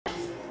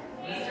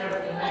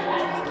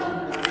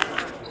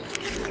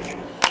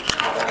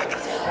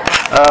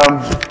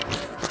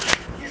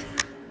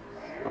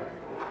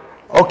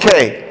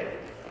Okay.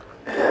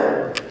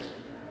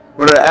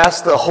 We're going to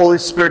ask the Holy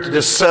Spirit to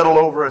just settle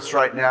over us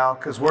right now,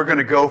 because we're going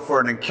to go for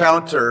an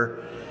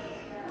encounter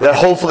that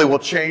hopefully will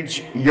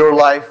change your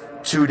life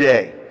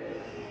today.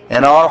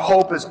 And our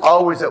hope is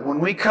always that when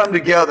we come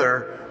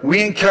together,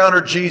 we encounter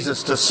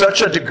Jesus to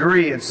such a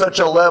degree and such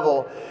a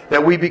level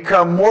that we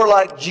become more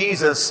like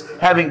Jesus,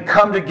 having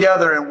come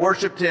together and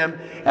worshiped Him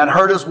and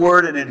heard His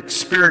Word and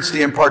experienced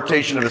the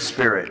impartation of His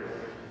Spirit.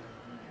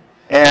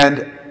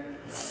 And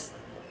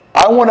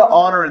I want to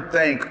honor and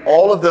thank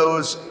all of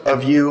those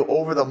of you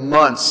over the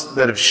months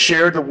that have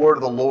shared the Word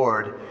of the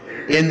Lord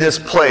in this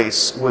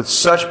place with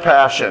such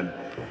passion.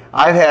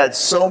 I've had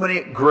so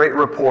many great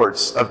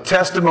reports of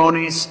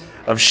testimonies,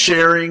 of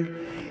sharing,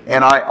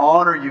 and I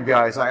honor you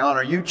guys. I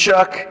honor you,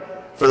 Chuck,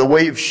 for the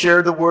way you've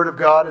shared the Word of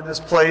God in this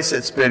place.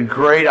 It's been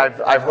great.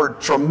 I've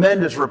heard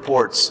tremendous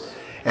reports.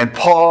 And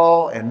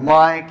Paul and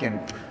Mike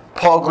and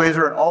Paul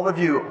Glazer and all of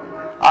you,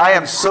 I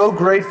am so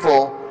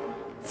grateful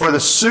for the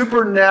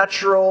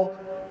supernatural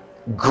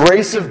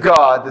grace of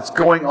God that's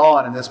going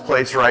on in this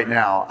place right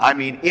now. I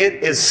mean,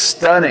 it is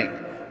stunning.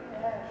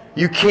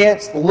 You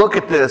can't look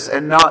at this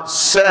and not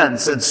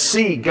sense and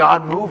see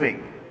God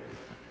moving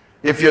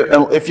if you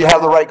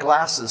have the right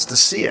glasses to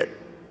see it.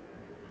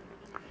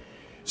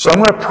 So I'm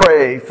going to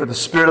pray for the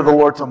Spirit of the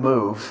Lord to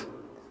move,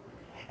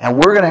 and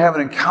we're going to have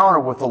an encounter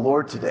with the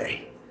Lord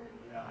today.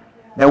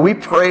 Now, we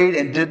prayed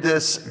and did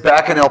this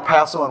back in El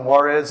Paso and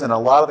Juarez, and a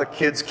lot of the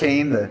kids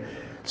came, the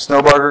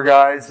Snowbarger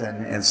guys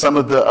and some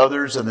of the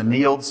others and the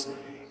Nields,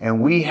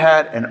 and we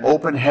had an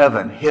open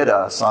heaven hit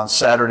us on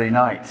Saturday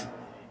night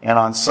and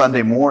on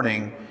Sunday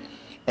morning,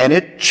 and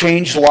it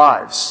changed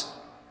lives.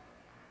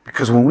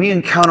 Because when we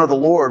encounter the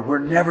Lord, we're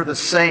never the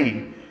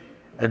same.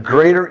 A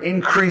greater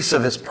increase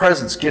of His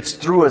presence gets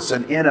through us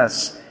and in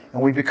us,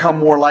 and we become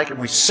more like Him.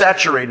 We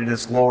saturate in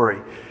His glory.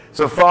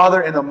 So,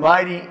 Father, in the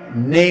mighty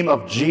name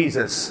of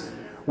Jesus,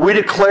 we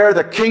declare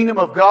the kingdom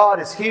of God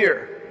is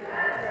here.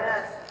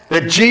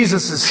 That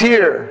Jesus is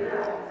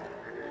here.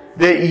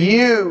 That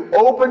you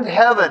opened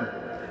heaven.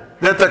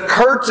 That the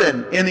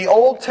curtain in the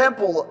old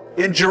temple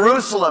in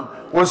Jerusalem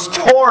was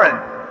torn,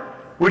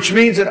 which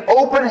means an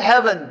open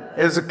heaven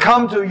has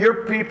come to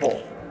your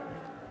people.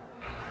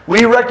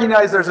 We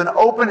recognize there's an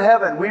open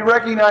heaven. We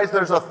recognize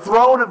there's a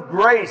throne of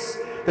grace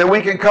that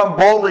we can come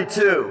boldly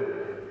to.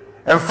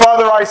 And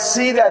Father, I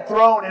see that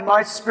throne in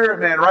my spirit,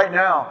 man, right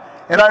now.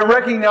 And I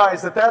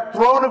recognize that that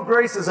throne of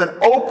grace is an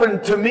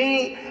open to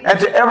me and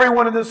to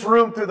everyone in this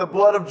room through the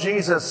blood of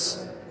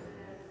Jesus.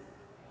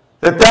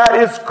 That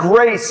is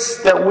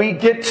grace that we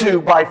get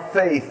to by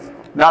faith,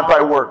 not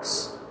by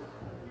works.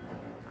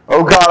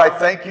 Oh God, I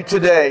thank you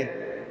today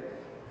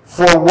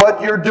for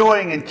what you're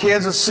doing in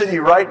Kansas City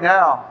right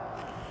now.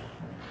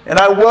 And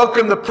I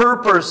welcome the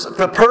purpose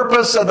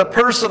and the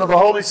person of the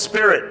Holy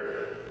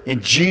Spirit. In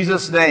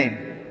Jesus'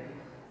 name,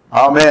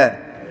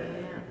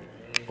 amen.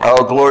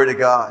 Oh, glory to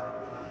God.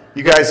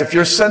 You guys, if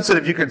you're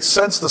sensitive, you can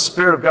sense the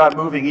Spirit of God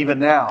moving even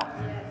now.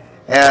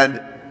 And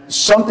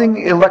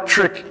something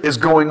electric is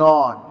going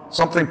on.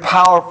 Something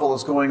powerful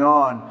is going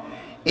on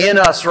in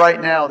us right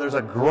now. There's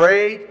a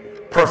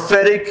great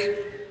prophetic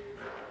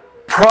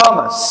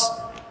promise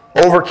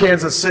over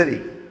Kansas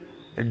City.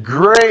 A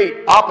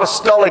great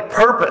apostolic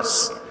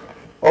purpose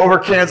over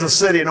Kansas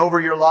City and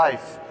over your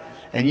life.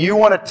 And you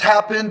want to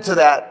tap into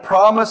that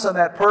promise and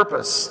that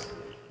purpose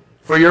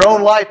for your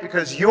own life,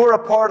 because you're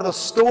a part of the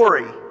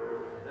story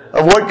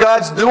of what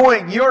God's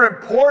doing. You're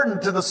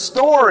important to the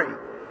story.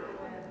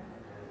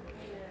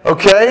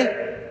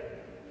 Okay?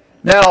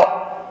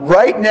 Now,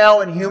 right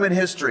now in human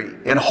history,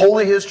 in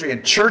holy history,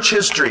 in church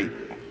history,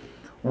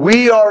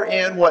 we are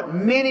in what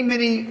many,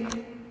 many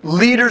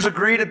leaders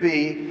agree to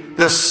be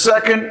the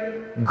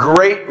second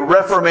great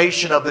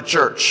Reformation of the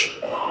church.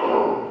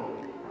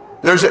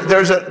 There's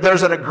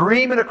an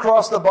agreement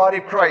across the body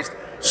of Christ.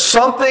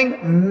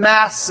 Something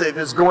massive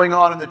is going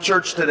on in the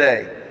church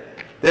today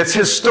that's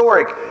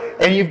historic.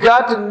 And you've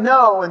got to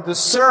know and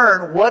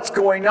discern what's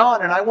going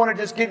on. And I want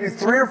to just give you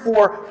 3 or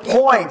 4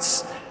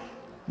 points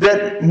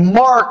that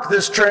mark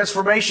this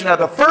transformation. Now,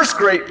 the first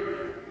great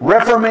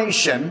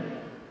Reformation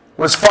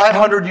was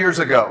 500 years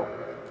ago.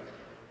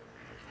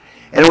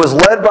 And it was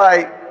led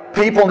by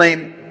people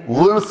named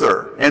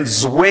Luther and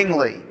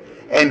Zwingli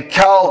and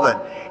Calvin.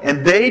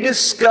 And they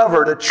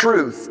discovered a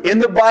truth in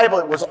the Bible.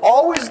 It was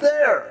always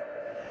there.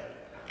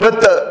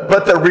 But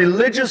the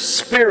religious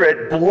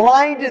spirit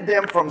blinded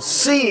them from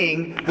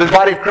seeing, the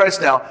body of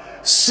Christ now,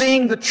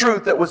 seeing the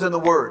truth that was in the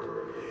Word.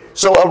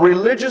 So a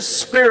religious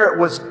spirit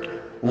was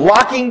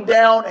locking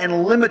down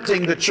and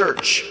limiting the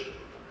church.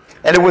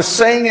 And it was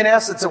saying, in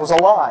essence, it was a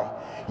lie.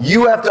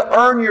 You have to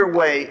earn your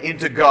way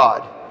into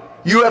God.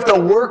 You have to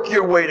work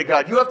your way to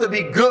God. You have to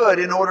be good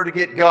in order to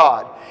get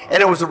God.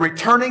 And it was a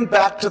returning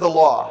back to the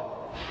law.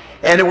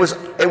 And it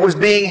was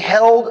being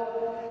held,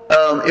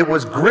 it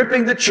was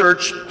gripping the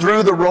church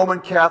through the Roman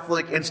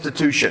Catholic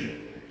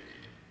institution.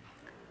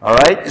 All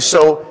right?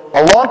 So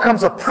along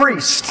comes a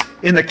priest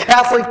in the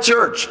Catholic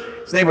Church.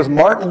 His name was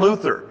Martin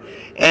Luther.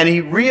 and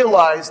he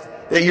realized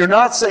that you're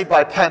not saved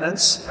by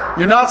penance,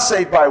 you're not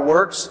saved by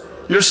works,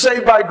 you're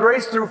saved by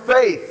grace through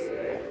faith.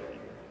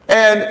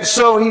 And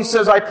so he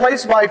says, I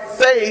place my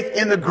faith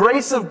in the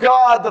grace of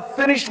God, the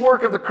finished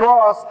work of the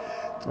cross,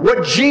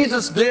 what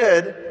Jesus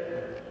did,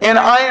 and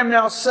I am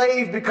now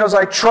saved because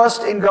I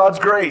trust in God's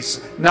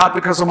grace, not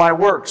because of my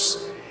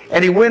works.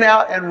 And he went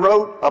out and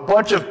wrote a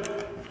bunch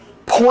of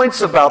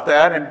points about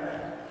that and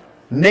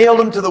nailed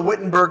them to the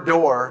Wittenberg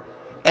door,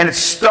 and it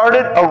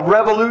started a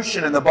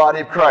revolution in the body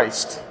of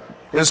Christ.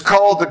 It was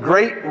called the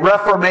Great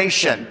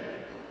Reformation.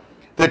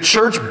 The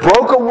church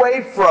broke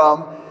away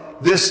from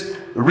this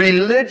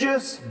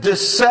religious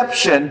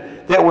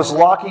deception that was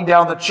locking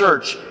down the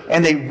church,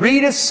 and they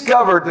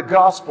rediscovered the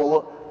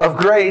gospel of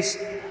grace,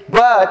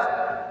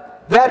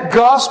 but that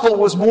gospel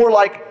was more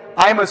like,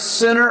 I'm a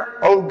sinner,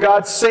 oh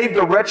God saved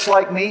a wretch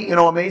like me,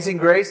 amazing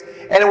grace,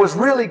 and it was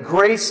really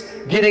grace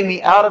getting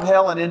me out of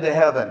hell and into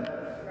heaven.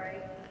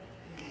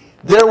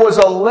 There was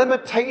a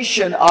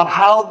limitation on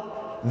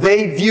how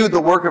they viewed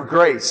the work of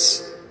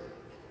grace.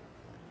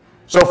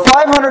 So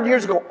 500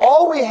 years ago,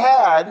 all we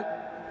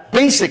had,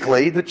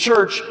 basically, the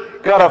church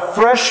got a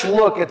fresh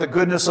look at the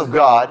goodness of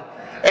God,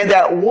 and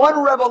that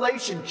one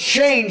revelation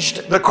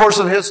changed the course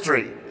of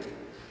history.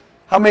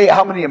 How many,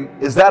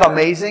 is that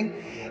amazing?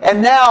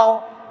 And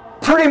now,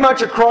 pretty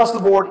much across the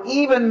board,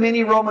 even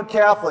many Roman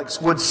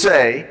Catholics would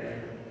say,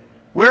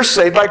 we're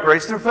saved by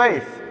grace through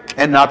faith,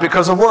 and not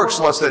because of works,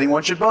 lest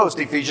anyone should boast,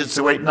 Ephesians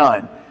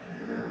 2:8-9.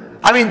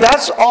 I mean,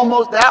 that's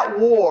almost, that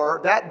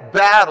war, that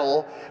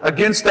battle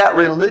against that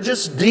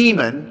religious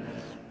demon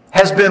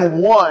has been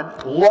won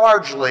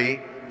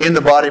largely in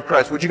the body of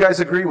Christ. Would you guys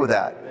agree with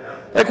that?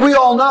 Like, we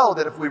all know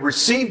that if we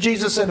receive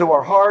Jesus into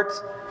our heart,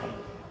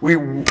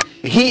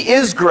 He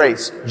is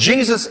grace.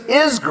 Jesus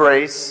is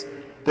grace,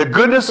 the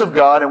goodness of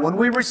God. And when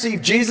we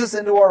receive Jesus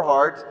into our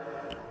heart,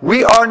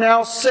 we are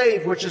now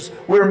saved, which is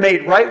we're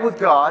made right with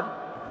God.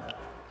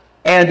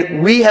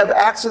 And we have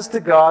access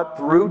to God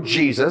through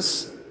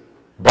Jesus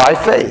by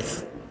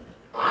faith.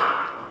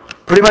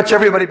 Pretty much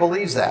everybody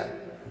believes that.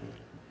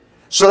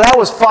 So that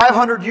was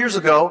 500 years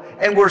ago,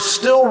 and we're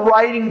still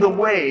riding the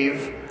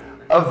wave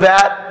of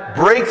that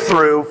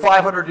breakthrough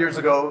 500 years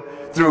ago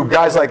through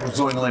guys like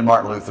Zwingli and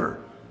Martin Luther.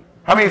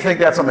 How many think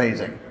that's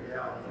amazing?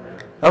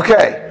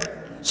 Okay.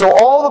 So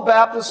all the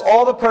Baptists,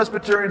 all the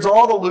Presbyterians,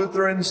 all the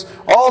Lutherans,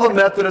 all the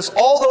Methodists,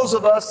 all those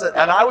of us,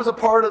 and I was a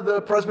part of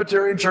the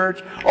Presbyterian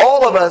Church,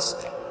 all of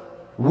us,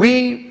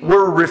 we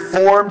were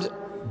Reformed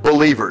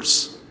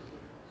believers.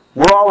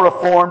 We're all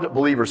Reformed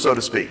believers, so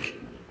to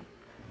speak.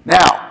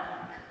 Now,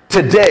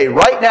 today,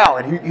 right now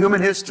in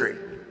human history,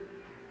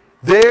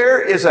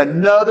 there is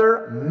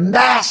another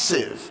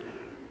massive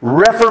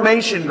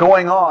Reformation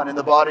going on in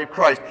the body of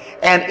Christ.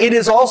 And it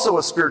is also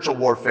a spiritual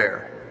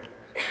warfare.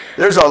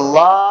 There's a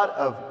lot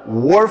of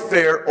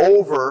warfare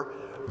over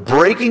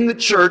breaking the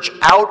church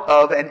out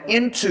of and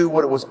into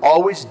what it was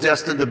always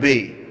destined to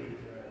be.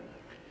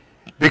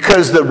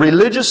 Because the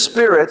religious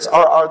spirits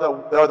are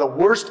the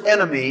worst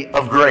enemy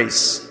of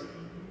grace.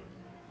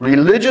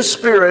 Religious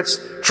spirits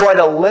try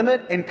to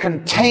limit and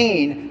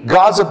contain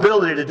God's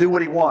ability to do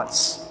what He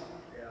wants.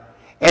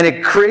 And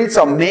it creates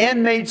a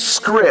man-made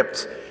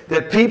script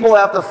that people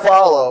have to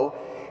follow,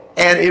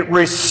 and it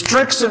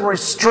restricts and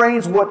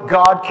restrains what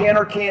God can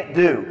or can't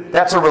do.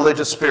 That's a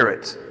religious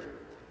spirit.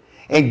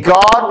 And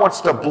God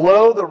wants to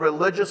blow the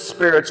religious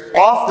spirits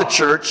off the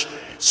church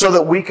so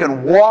that we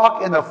can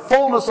walk in the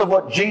fullness of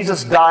what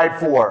Jesus died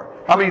for.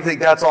 How many think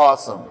that's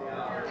awesome?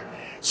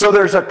 So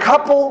there's a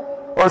couple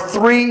or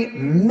three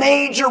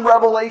major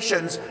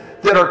revelations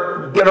that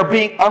are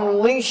being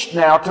unleashed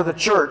now to the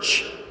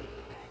church.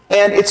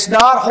 And it's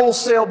not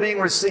wholesale being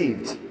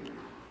received.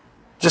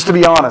 Just to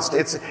be honest,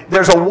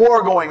 there's a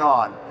war going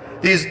on.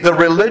 The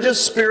religious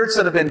spirits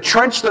that have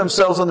entrenched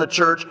themselves in the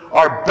church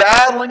are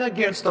battling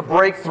against the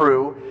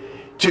breakthrough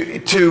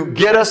to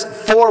get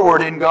us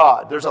forward in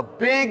God. There's a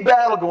big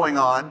battle going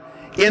on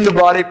in the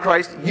body of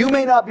Christ. You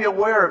may not be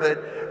aware of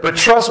it, but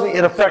trust me,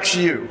 it affects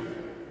you.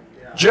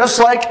 Just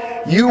like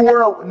you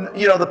were,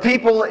 the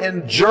people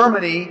in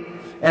Germany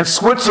and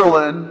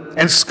Switzerland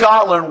and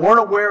Scotland weren't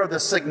aware of the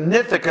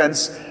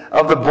significance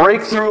of the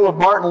breakthrough of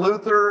Martin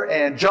Luther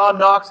and John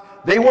Knox.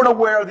 They weren't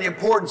aware of the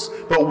importance.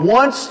 But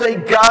once they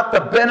got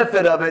the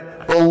benefit of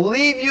it,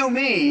 believe you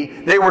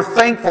me, they were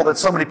thankful that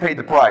somebody paid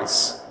the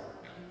price.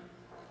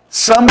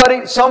 Some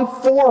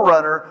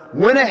forerunner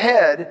went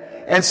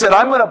ahead and said,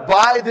 I'm going to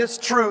buy this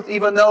truth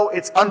even though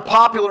it's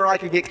unpopular and I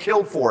could get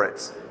killed for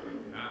it.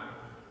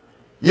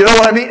 You know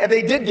what I mean? And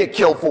they did get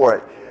killed for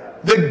it.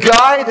 The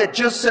guy that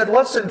just said,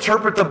 let's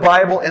interpret the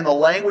Bible in the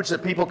language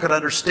that people can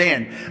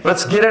understand.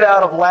 Let's get it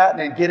out of Latin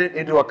and get it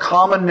into a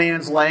common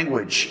man's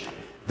language.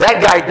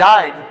 That guy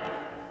died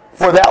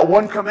for that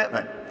one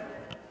commitment.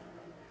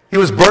 He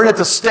was burned at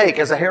the stake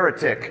as a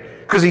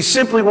heretic because he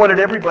simply wanted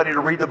everybody to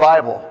read the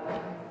Bible.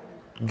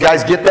 You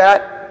guys get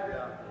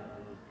that?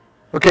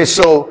 Okay,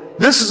 so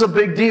this is a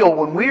big deal.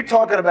 When we're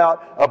talking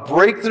about a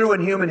breakthrough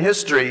in human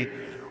history,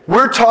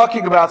 we're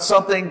talking about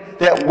something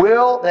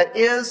that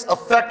is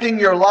affecting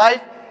your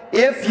life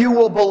if you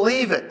will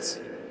believe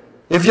it.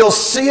 If you'll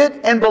see it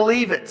and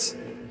believe it.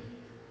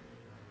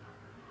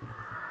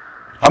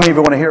 How many of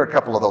you want to hear a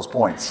couple of those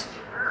points?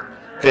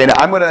 Okay, now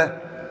I'm going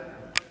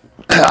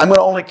to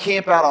only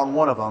camp out on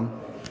one of them,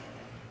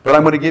 but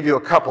I'm going to give you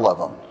a couple of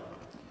them.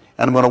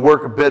 And I'm going to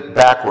work a bit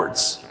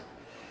backwards.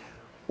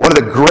 One of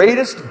the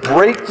greatest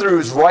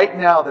breakthroughs right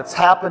now that's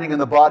happening in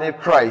the body of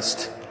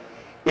Christ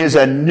is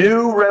a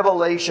new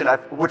revelation,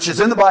 which is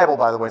in the Bible,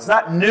 by the way. It's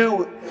not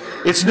new.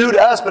 It's new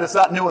to us, but it's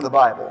not new in the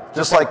Bible.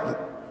 Just like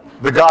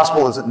the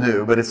gospel isn't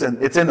new, but it's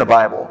in the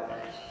Bible.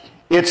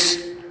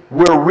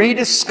 We're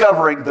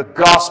rediscovering the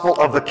gospel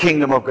of the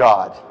kingdom of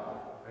God.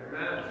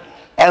 Amen.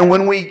 And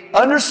when we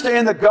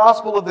understand the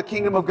gospel of the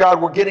kingdom of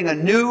God, we're getting a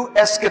new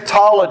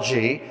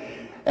eschatology,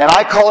 and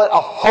I call it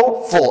a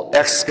hopeful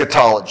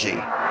eschatology.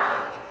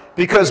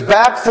 Because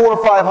back 400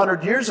 or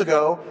 500 years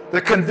ago, the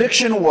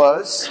conviction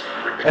was,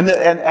 and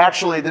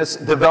actually this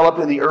developed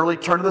in the early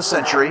turn of the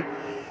century,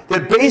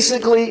 that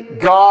basically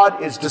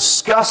God is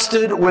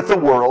disgusted with the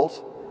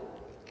world,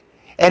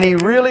 and He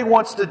really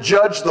wants to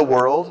judge the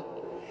world,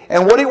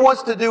 and what He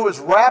wants to do is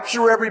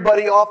rapture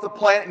everybody off the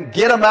planet and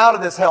get them out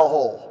of this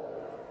hellhole.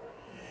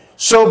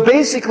 So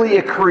basically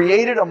it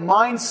created a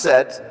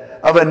mindset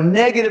of a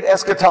negative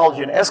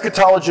eschatology, and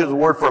eschatology is the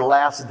word for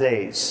last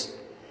days.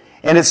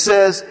 And it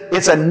says,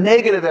 it's a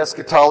negative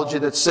eschatology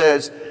that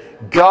says,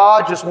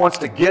 God just wants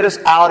to get us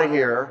out of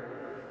here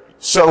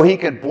so He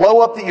can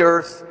blow up the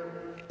earth,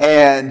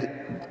 and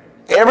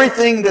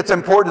everything that's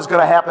important is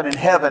going to happen in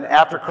heaven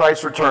after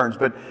Christ returns,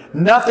 but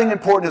nothing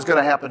important is going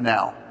to happen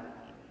now.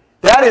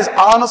 That is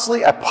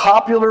honestly a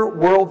popular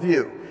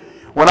worldview.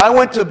 When I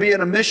went to be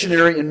a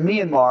missionary in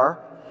Myanmar,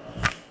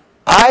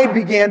 I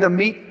began to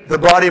meet the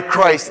body of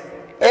Christ.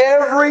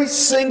 Every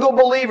single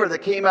believer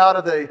that came out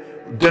of the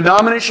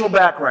denominational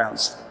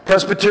backgrounds,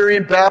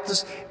 Presbyterian,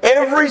 Baptist,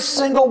 every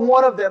single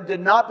one of them did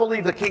not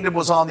believe the kingdom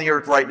was on the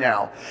earth right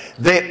now.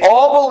 They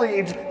all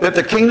believed that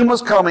the kingdom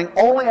was coming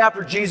only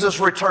after Jesus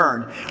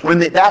returned.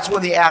 That's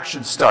when the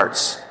action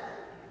starts.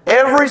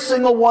 Every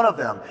single one of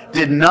them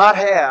did not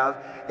have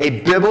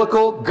a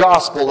biblical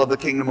gospel of the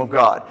kingdom of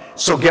God.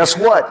 So guess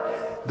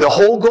what? The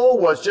whole goal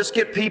was just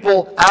get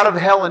people out of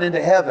hell and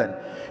into heaven.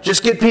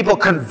 Just get people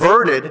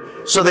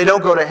converted so they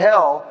don't go to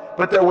hell.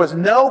 But there was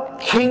no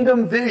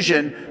kingdom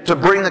vision to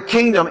bring the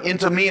kingdom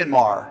into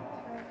Myanmar.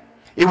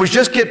 It was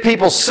just get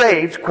people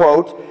saved,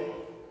 quote,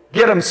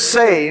 get them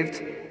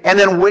saved, and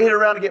then wait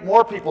around to get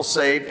more people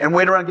saved, and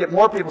wait around to get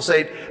more people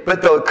saved.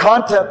 But the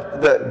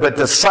concept, but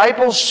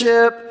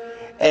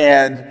discipleship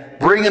and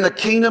bringing the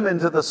kingdom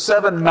into the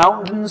 7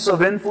 mountains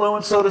of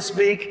influence, so to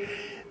speak,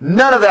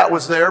 none of that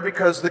was there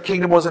because the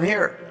kingdom wasn't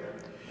here.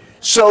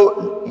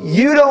 So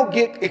you don't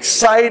get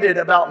excited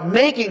about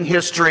making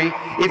history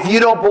if you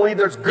don't believe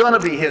there's going to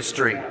be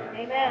history.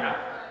 Amen.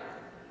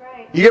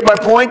 Right. You get my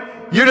point?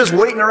 You're just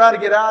waiting around to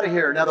get out of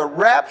here. Now, the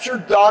rapture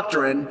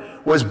doctrine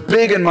was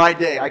big in my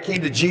day. I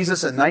came to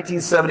Jesus in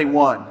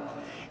 1971.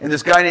 And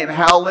this guy named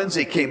Hal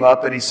Lindsey came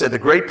up and he said, the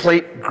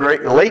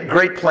late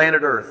great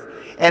planet Earth.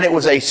 And it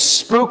was a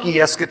spooky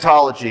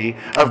eschatology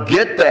of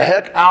get the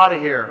heck out of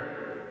here.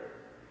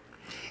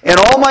 And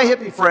all my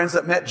hippie friends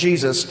that met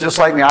Jesus, just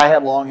like me, I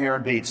had long hair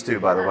and beads too,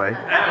 by the way.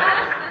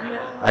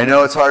 I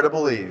know it's hard to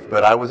believe,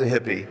 but I was a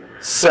hippie,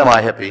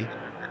 semi-hippie.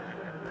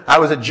 I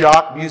was a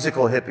jock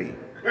musical hippie.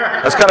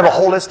 That's kind of a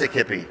holistic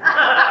hippie.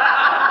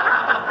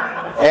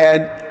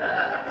 And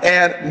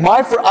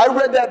I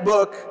read that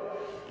book,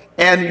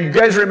 and you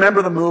guys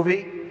remember the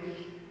movie?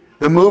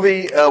 The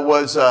movie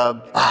was,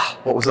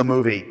 what was the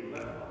movie?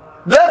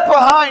 Left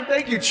Behind.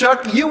 Thank you,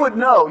 Chuck. You would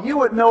know. You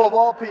would know of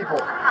all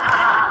people.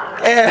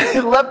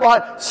 And Left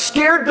Behind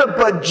scared the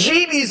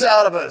bejeebies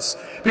out of us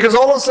because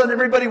all of a sudden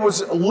everybody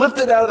was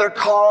lifted out of their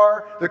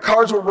car. Their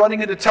cars were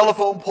running into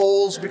telephone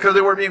poles because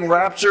they were being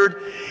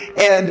raptured.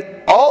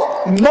 And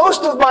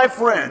most of my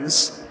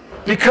friends,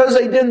 because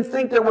they didn't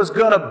think there was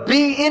going to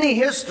be any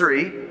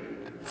history,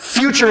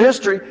 future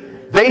history,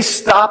 they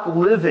stopped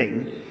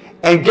living.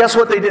 And guess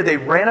what they did? They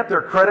ran up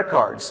their credit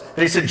cards.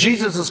 They said,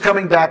 Jesus is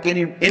coming back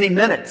any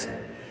minute.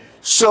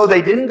 So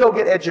they didn't go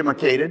get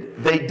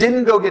educated. They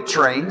didn't go get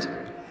trained.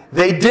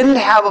 They didn't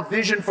have a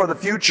vision for the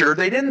future.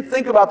 They didn't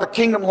think about the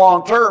kingdom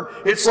long term.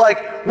 It's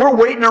like, we're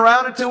waiting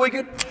around until we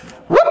get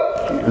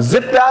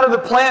zipped out of the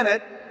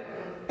planet.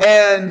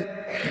 And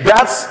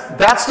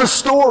that's the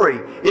story,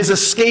 is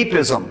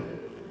escapism.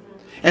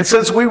 And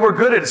since we were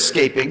good at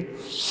escaping,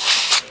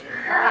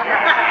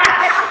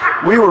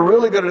 we were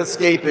really good at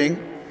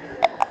escaping,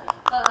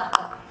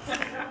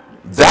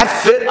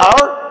 that fit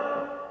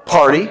our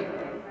party.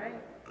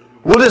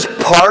 We'll just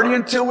party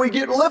until we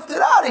get lifted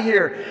out of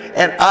here.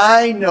 And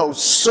I know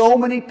so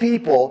many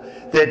people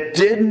that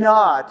did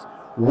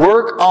not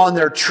work on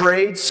their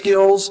trade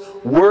skills,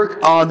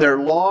 work on their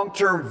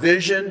long-term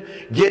vision,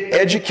 get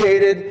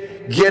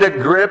educated, get a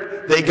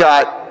grip. They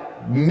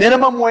got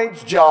minimum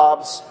wage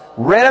jobs,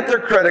 ran up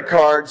their credit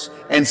cards,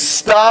 and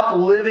stopped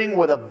living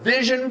with a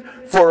vision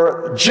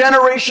for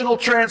generational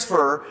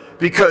transfer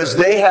because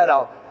they had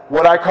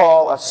what I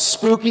call a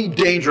spooky,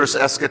 dangerous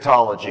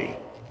eschatology.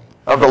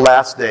 of the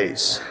last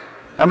days.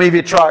 How many of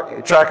you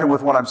tracking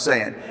with what I'm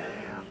saying?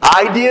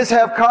 Ideas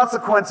have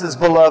consequences,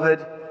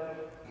 beloved.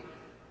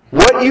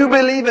 What you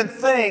believe and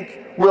think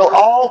will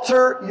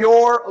alter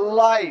your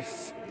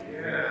life.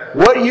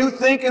 What you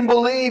think and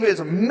believe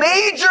is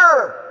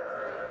major.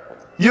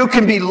 You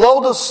can be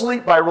lulled to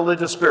sleep by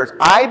religious spirits.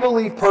 I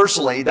believe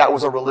personally that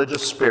was a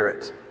religious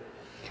spirit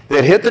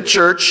that hit the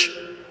church,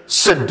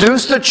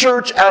 seduced the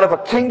church out of a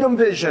kingdom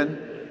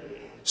vision,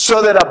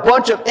 so that a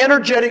bunch of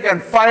energetic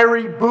and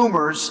fiery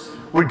boomers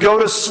would go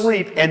to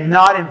sleep and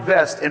not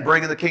invest in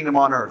bringing the kingdom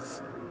on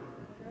earth.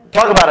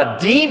 Talk about a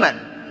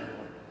demon.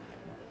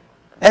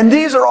 And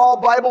these are all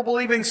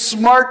Bible-believing,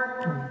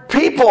 smart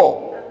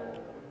people.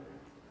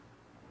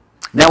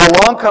 Now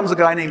along comes a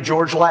guy named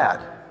George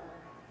Ladd.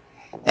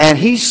 And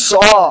he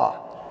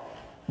saw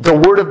the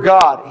Word of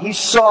God. He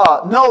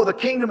saw, no, the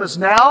kingdom is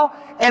now,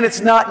 and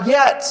it's not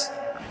yet.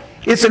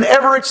 It's an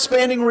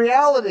ever-expanding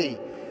reality.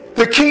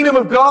 The kingdom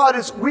of God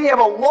is, we have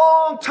a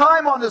long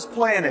time on this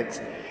planet.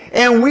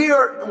 And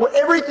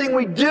everything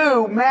we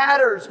do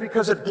matters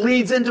because it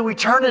bleeds into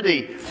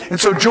eternity. And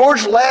so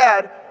George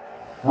Ladd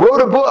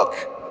wrote a book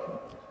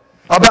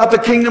about the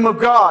kingdom of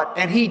God.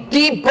 And he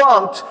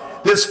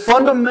debunked this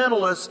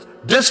fundamentalist,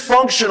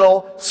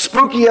 dysfunctional,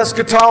 spooky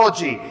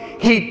eschatology.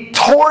 He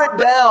tore it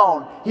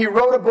down. He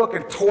wrote a book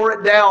and tore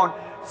it down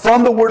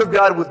from the Word of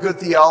God with good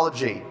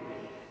theology.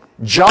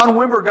 John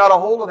Wimber got a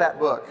hold of that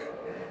book.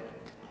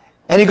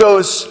 And he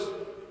goes,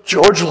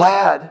 George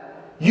Ladd,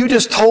 you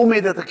just told me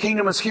that the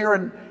kingdom is here,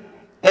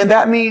 and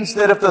that means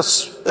that if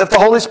the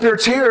Holy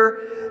Spirit's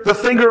here, the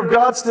finger of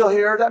God's still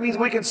here. That means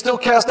we can still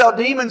cast out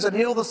demons and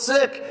heal the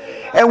sick.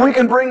 And we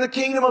can bring the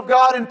kingdom of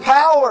God in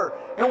power.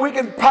 And we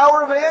can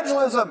power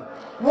evangelism.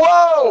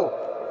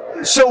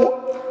 Whoa!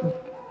 So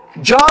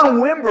John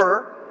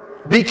Wimber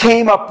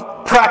became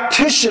a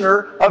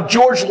practitioner of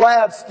George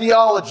Ladd's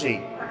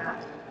theology.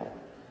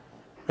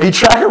 Are you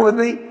tracking with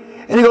me?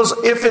 And he goes,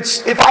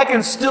 if I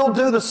can still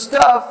do the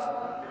stuff,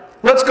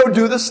 let's go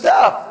do the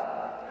stuff.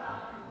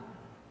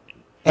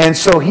 And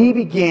so he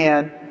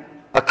began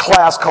a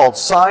class called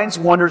Signs,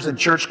 Wonders, and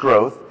Church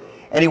Growth.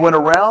 And he went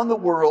around the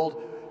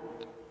world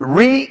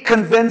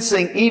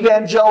reconvincing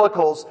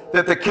evangelicals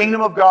that the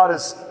kingdom of God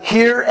is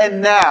here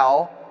and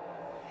now,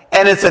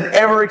 and it's an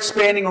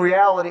ever-expanding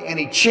reality, and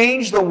he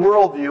changed the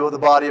worldview of the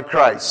body of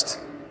Christ.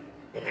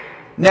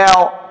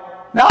 Now,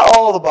 not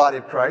all of the body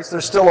of Christ.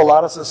 There's still a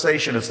lot of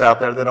cessationists out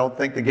there that don't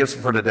think the gifts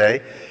are for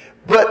today.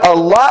 But a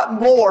lot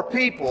more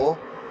people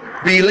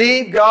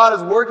believe God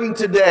is working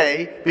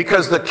today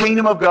because the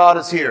kingdom of God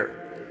is here.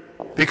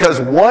 Because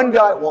one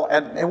guy, well,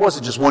 and it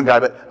wasn't just one guy,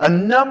 but a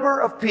number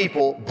of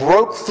people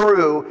broke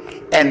through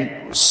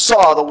and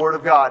saw the Word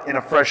of God in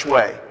a fresh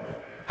way.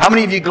 How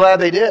many of you glad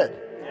they did?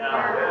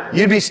 Yeah.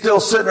 You'd be still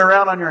sitting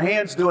around on your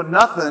hands doing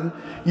nothing.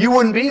 You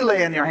wouldn't be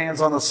laying your hands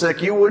on the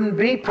sick. You wouldn't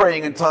be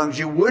praying in tongues.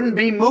 You wouldn't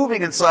be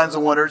moving in signs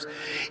and wonders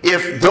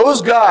if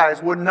those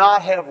guys would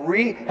not have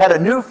had a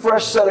new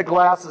fresh set of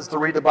glasses to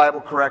read the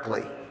Bible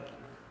correctly.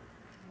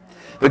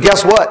 But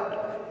guess what?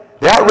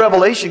 That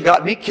revelation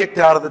got me kicked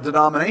out of the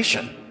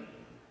denomination.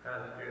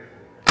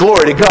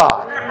 Glory to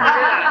God.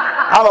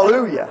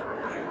 Hallelujah.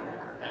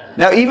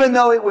 Now, even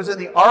though it was in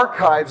the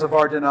archives of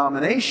our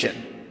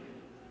denomination,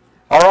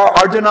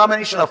 our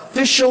denomination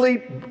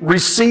officially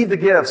received the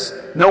gifts,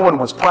 no one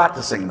was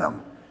practicing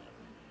them.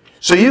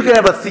 So you can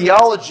have a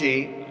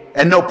theology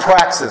and no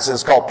praxis.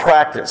 It's called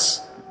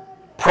practice.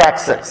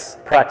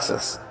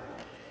 Praxis.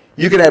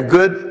 You can have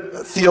good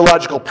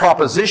theological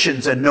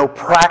propositions and no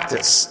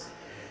practice.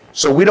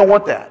 So we don't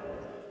want that.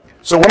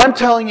 So what I'm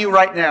telling you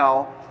right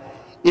now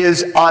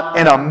is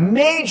in a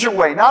major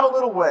way, not a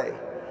little way,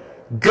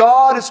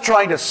 God is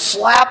trying to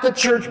slap the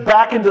church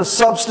back into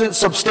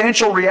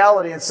substantial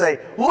reality and say,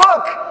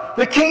 look,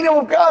 the kingdom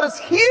of God is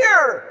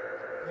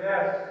here.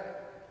 Yes.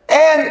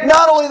 And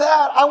not only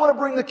that, I want to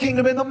bring the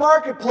kingdom in the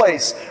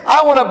marketplace.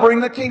 I want to bring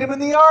the kingdom in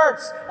the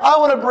arts. I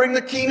want to bring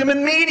the kingdom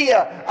in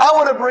media. I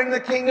want to bring the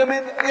kingdom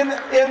I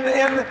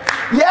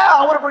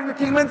want to bring the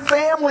kingdom in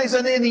families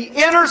and in the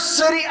inner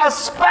city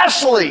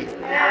especially.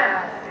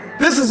 Yeah.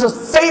 This is a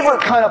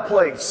favorite kind of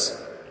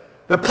place.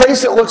 The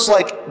place that looks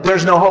like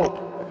there's no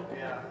hope.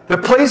 The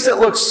place that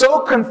looks so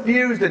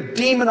confused and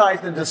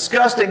demonized and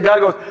disgusting, God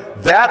goes,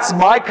 that's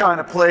my kind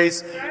of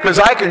place because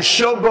I can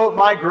showboat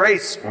my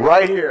grace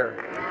right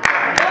here.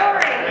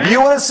 You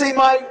want to see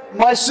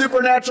my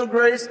supernatural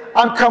grace?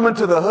 I'm coming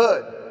to the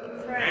hood.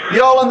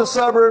 Y'all in the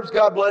suburbs,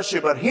 God bless you.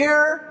 But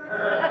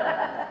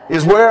here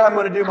is where I'm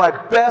going to do my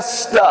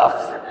best stuff.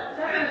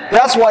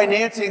 That's why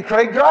Nancy and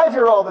Craig drive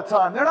here all the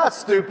time. They're not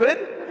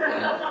stupid.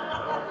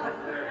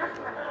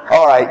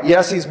 All right,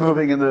 yes, he's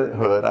moving in the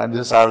hood. I'm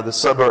just out of the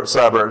suburbs.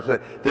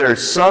 But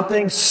there's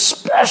something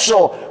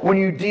special when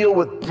you deal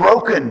with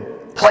broken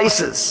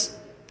places.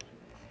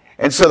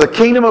 And so the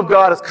kingdom of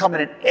God is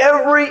coming in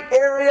every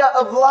area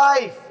of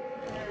life.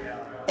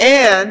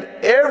 And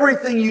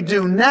everything you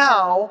do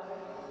now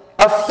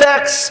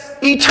affects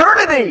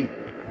eternity.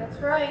 That's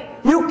right.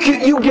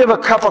 You give a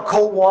cup of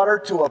cold water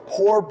to a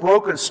poor,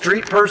 broken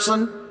street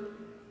person,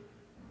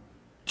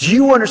 Do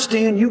you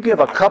understand you give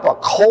a cup of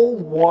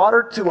cold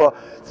water to a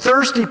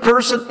thirsty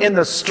person in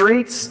the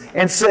streets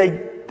and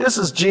say, this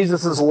is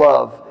Jesus'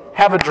 love.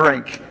 Have a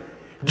drink.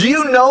 Do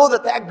you know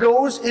that that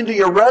goes into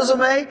your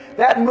resume?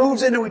 That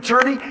moves into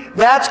eternity?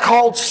 That's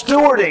called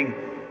stewarding.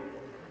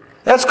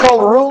 That's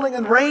called ruling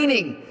and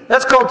reigning.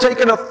 That's called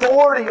taking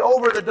authority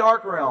over the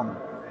dark realm.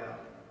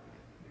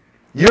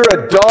 You're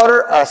a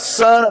daughter, a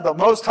son of the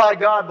Most High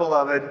God,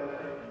 beloved.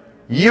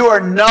 You are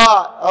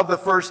not of the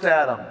first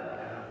Adam.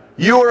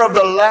 You are of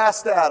the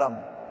last Adam.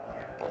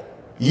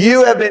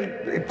 You have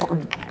been,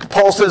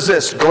 Paul says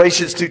this,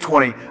 Galatians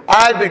 2:20,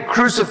 I've been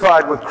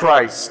crucified with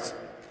Christ.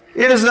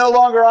 It is no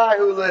longer I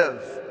who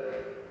live,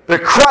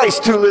 but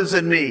Christ who lives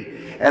in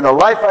me. And the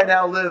life I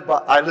now live,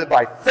 I live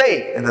by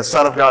faith in the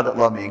Son of God that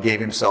loved me and gave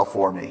himself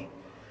for me.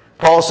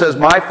 Paul says,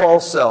 my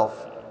false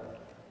self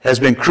has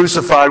been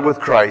crucified with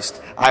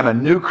Christ. I'm a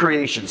new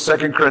creation.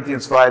 2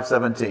 Corinthians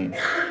 5:17.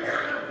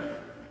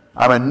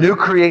 I'm a new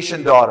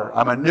creation daughter.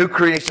 I'm a new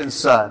creation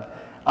son.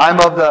 I'm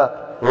of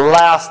the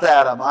last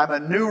Adam. I'm a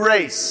new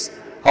race.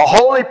 A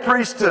holy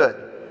priesthood.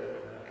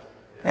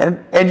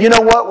 And you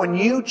know what? When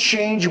you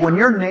change, when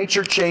your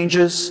nature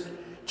changes,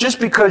 just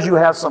because you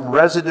have some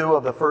residue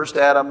of the first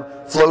Adam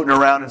floating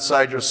around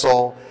inside your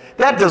soul,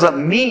 that doesn't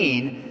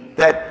mean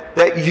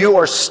that you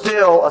are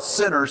still a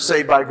sinner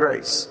saved by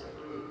grace.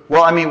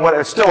 Well, I mean,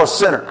 still a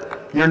sinner.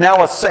 You're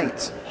now a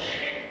saint.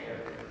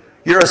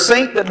 You're a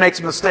saint that makes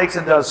mistakes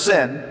and does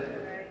sin,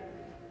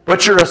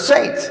 but you're a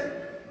saint.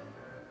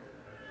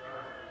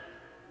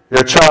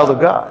 You're a child of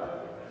God.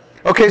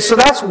 Okay, so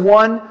that's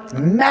one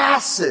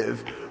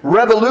massive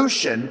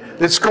revolution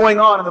that's going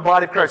on in the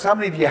body of Christ. How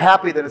many of you are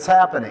happy that it's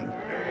happening?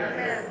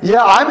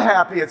 Yeah, I'm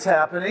happy it's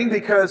happening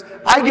because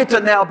I get to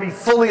now be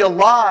fully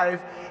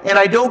alive and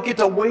I don't get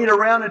to wait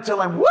around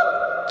until I'm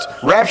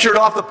raptured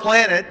off the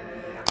planet.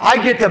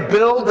 I get to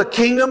build the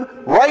kingdom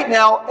right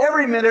now,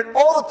 every minute,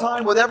 all the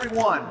time with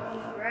everyone.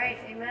 Right,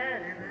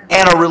 amen.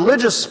 And a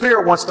religious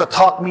spirit wants to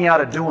talk me out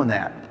of doing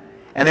that.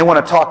 And they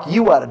want to talk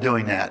you out of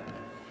doing that.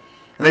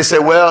 And they say,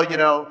 well, you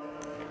know,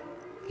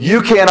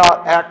 you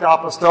cannot act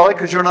apostolic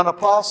because you're not an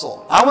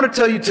apostle. I want to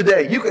tell you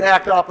today, you can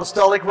act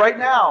apostolic right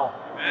now.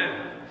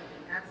 Amen.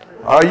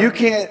 You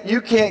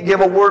can't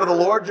give a word of the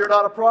Lord, you're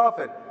not a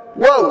prophet.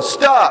 Whoa,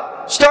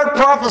 stop. Start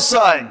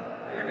prophesying.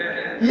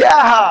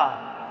 Yeah.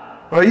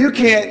 Well, you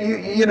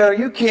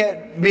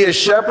can't be a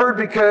shepherd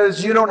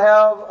because you don't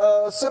have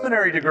a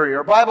seminary degree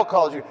or Bible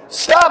college.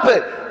 Stop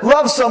it.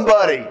 Love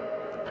somebody.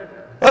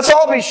 Let's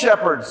all be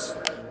shepherds.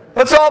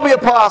 Let's all be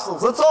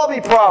apostles. Let's all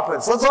be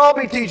prophets. Let's all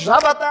be teachers. How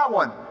about that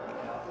one?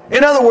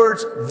 In other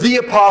words, the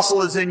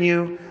apostle is in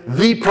you.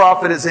 The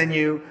prophet is in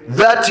you.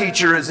 The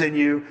teacher is in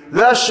you.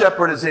 The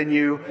shepherd is in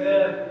you.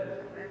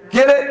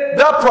 Get it?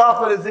 The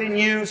prophet is in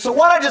you. So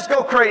why not just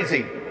go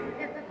crazy?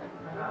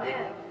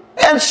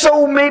 And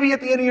so maybe at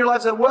the end of your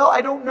life, say, well,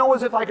 I don't know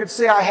as if I could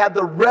say I had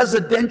the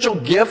residential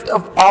gift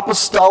of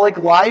apostolic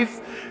life,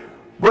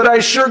 but I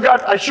sure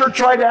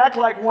tried to act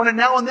like one, and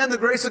now and then the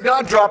grace of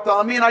God dropped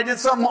on me, and I did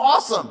something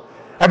awesome.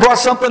 I brought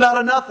something out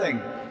of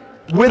nothing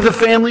with the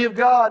family of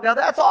God. Now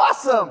that's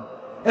awesome.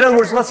 In other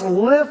words, let's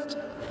lift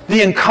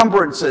the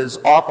encumbrances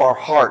off our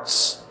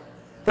hearts.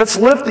 Let's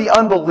lift the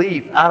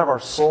unbelief out of our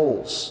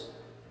souls.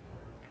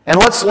 And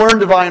let's learn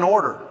divine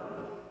order.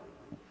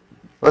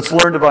 Let's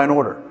learn divine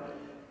order.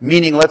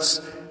 Meaning,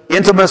 let's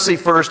intimacy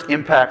first,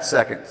 impact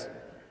second.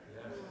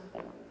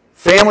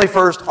 Family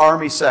first,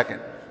 army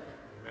second.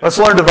 Let's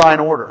learn divine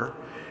order.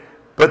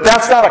 But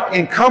that's not an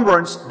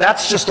encumbrance,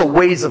 that's just the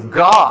ways of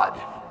God.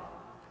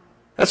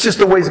 That's just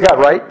the ways of God,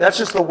 right? That's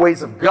just the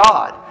ways of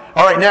God.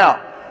 All right,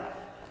 now,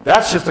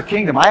 that's just the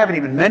kingdom. I haven't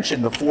even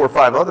mentioned the 4 or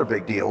 5 other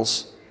big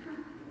deals.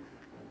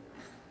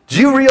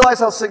 Do you realize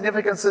how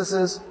significant this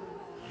is?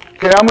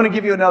 Okay, I'm going to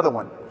give you another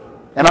one.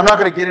 And I'm not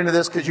going to get into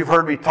this because you've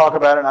heard me talk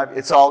about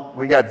it.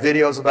 We got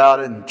videos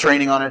about it and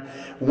training on it.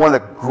 One of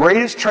the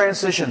greatest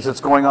transitions that's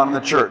going on in the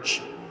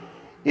church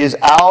is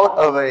out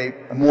of a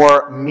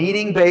more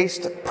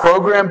meeting-based,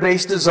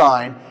 program-based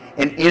design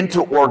and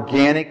into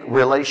organic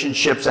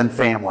relationships and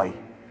family,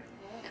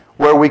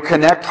 where we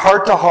connect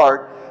heart to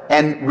heart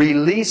and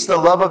release the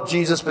love of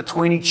Jesus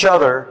between each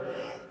other,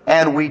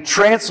 and we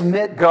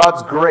transmit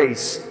God's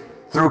grace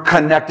through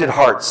connected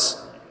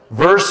hearts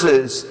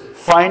versus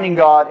finding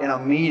God in a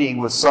meeting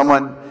with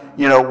someone,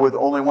 with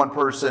only one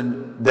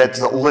person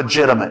that's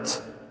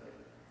legitimate.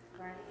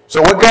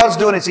 So what God's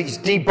doing is He's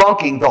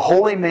debunking the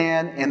holy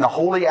man in the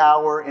holy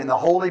hour, in the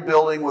holy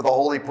building with a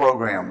holy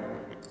program.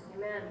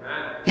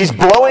 Amen. He's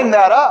blowing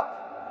that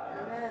up.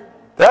 Amen.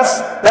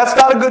 That's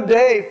not a good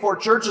day for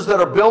churches that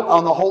are built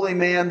on the holy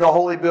man, the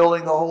holy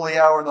building, the holy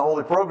hour, and the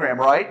holy program,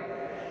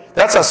 right?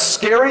 That's a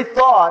scary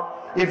thought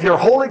if your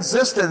whole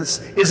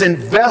existence is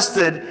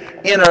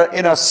invested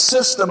in a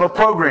system of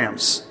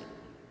programs.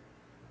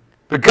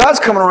 But God's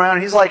coming around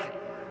and He's like,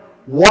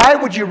 why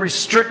would you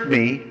restrict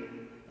me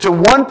to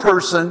one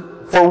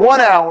person for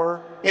 1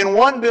 hour in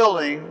one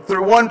building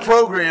through one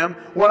program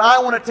when I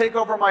want to take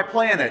over my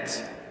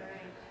planet?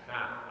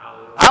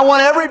 I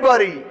want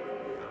everybody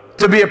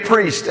to be a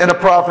priest and a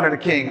prophet and a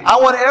king. I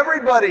want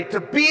everybody to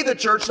be the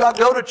church, not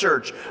go to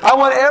church. I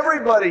want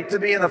everybody to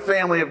be in the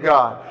family of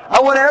God. I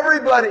want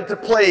everybody to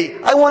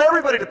play. I want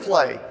everybody to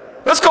play.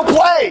 Let's go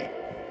play.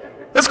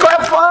 Let's go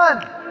have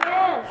fun.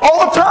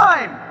 All the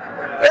time.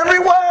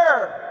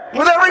 Everywhere.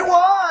 With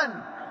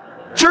everyone.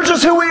 Church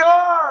is who we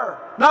are,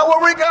 not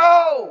where we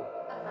go.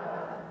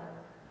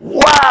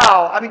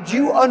 Wow. I mean, do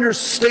you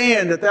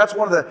understand that that's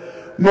one of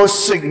the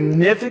most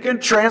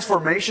significant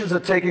transformations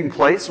that are taking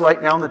place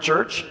right now in the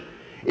church?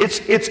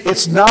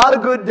 It's not a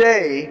good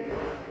day,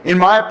 in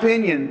my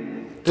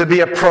opinion, to be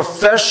a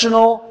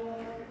professional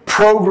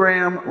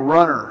program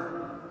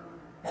runner,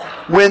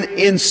 when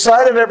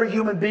inside of every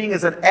human being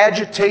is an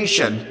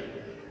agitation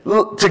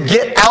to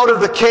get out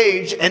of the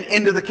cage and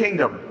into the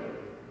kingdom.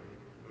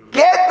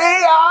 Get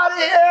me out of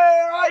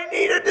here! I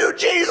need to do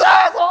Jesus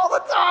all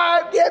the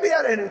time! Get me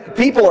out of here! And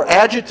people are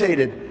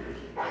agitated.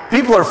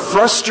 People are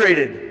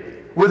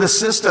frustrated with the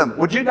system.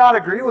 Would you not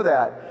agree with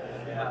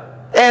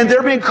that? And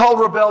they're being called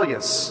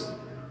rebellious.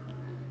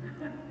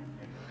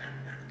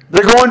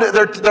 They're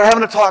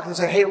having a talk and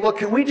say, hey, look,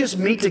 can we just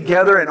meet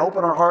together and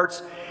open our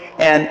hearts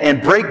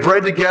and break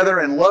bread together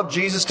and love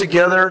Jesus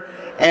together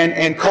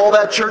and call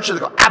that church? And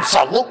they go,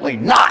 absolutely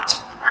not.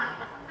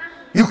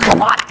 You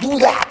cannot do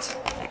that.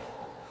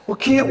 Well,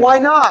 why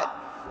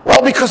not?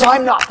 Well, because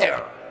I'm not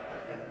there.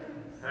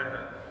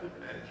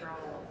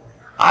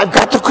 I've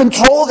got to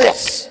control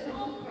this.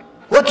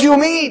 What do you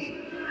mean?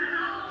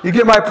 You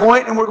get my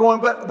point? And we're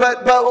going,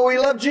 but we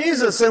love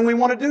Jesus and we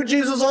want to do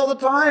Jesus all the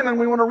time and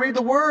we want to read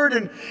the Word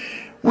and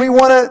we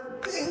want to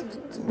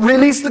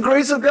release the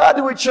grace of God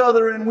to each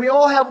other and we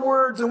all have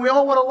words and we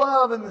all want to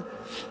love. And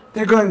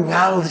they're going,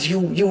 well,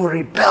 you a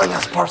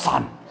rebellious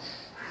person.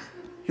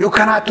 You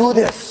cannot do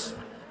this.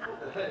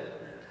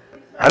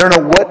 I don't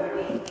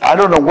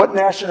know what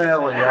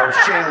nationality I was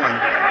channeling,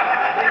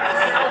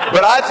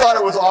 but I thought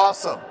it was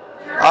awesome.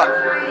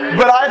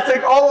 But I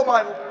think all of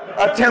my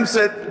attempts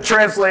at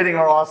translating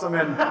are awesome,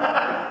 and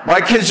my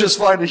kids just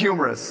find it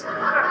humorous.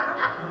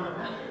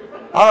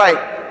 All right,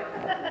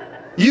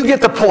 you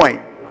get the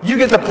point. You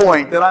get the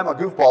point that I'm a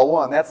goofball.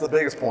 One, that's the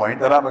biggest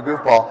point, that I'm a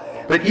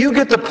goofball. But you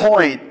get the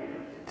point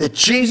that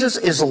Jesus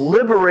is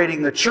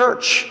liberating the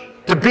church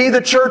to be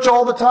the church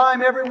all the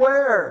time,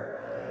 everywhere.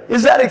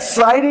 Is that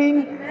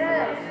exciting?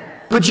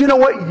 But you know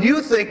what?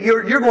 You think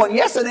you're going,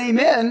 yes and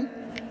amen.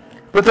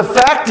 But the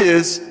fact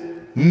is,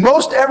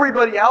 most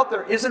everybody out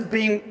there isn't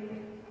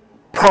being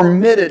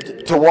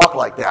permitted to walk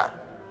like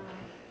that.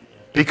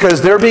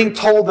 Because they're being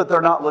told that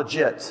they're not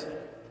legit.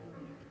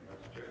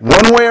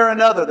 One way or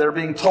another, they're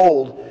being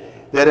told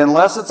that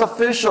unless it's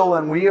official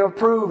and we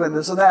approve and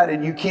this and that,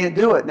 and you can't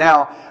do it.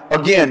 Now,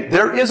 again,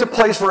 there is a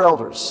place for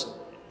elders.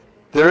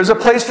 There is a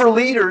place for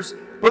leaders.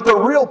 But the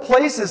real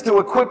place is to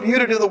equip you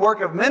to do the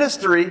work of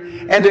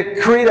ministry and to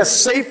create a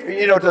safe,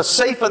 to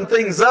safeten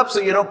things up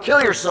so you don't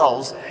kill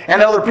yourselves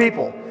and other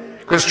people.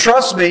 Because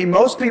trust me,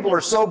 most people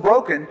are so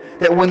broken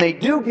that when they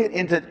do get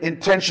into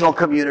intentional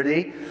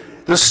community,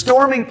 the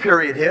storming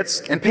period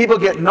hits and people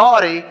get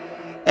naughty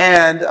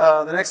and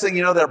the next thing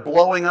you know, they're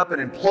blowing up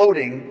and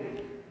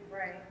imploding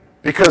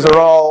because they're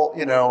all,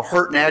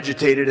 hurt and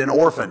agitated and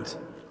orphaned.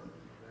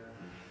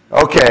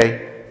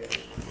 Okay.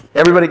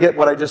 Everybody get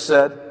what I just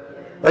said?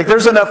 Like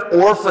there's enough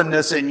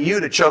orphanness in you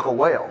to choke a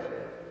whale.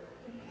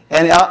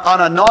 And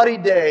on a naughty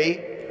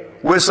day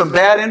with some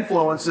bad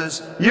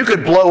influences, you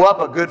could blow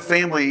up a good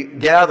family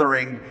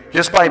gathering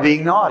just by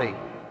being naughty.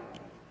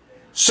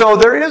 So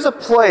there is a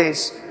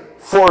place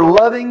for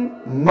loving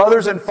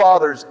mothers and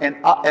fathers and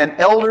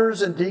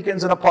elders and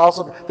deacons and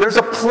apostles. There's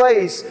a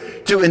place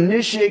to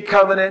initiate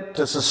covenant,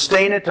 to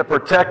sustain it, to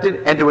protect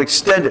it, and to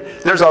extend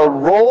it. There's a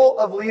role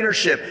of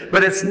leadership,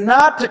 but it's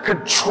not to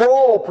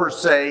control per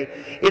se.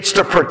 It's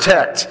to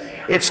protect.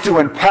 It's to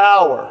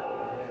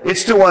empower.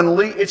 It's to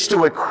unleash. It's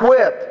to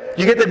equip.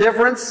 You get the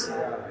difference?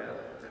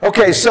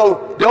 Okay,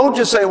 so don't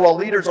just say, well,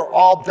 leaders are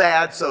all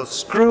bad, so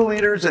screw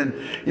leaders and,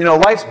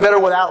 life's better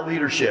without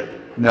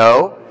leadership.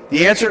 No.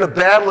 The answer to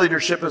bad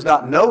leadership is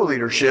not no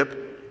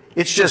leadership.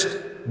 It's just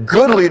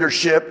good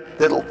leadership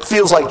that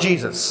feels like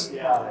Jesus.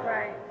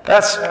 Right.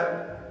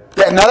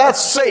 Now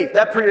that's safe.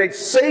 That creates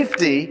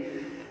safety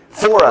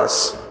for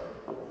us.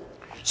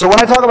 So when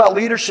I talk about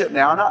leadership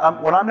now,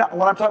 when I'm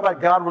talking about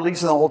God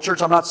releasing the whole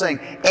church, I'm not saying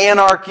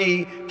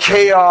anarchy,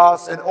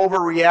 chaos, and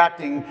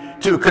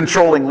overreacting to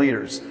controlling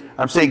leaders.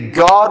 I'm saying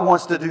God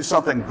wants to do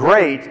something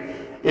great.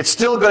 It's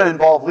still going to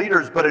involve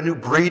leaders, but a new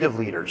breed of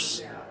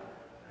leaders.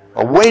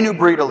 A way new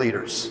breed of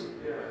leaders.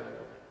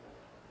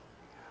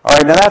 All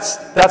right, now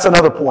that's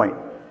another point.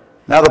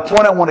 Now the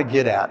point I want to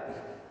get at,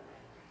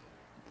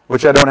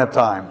 which I don't have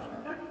time,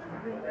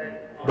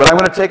 but I'm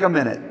going to take a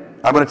minute.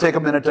 I'm going to take a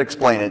minute to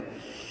explain it.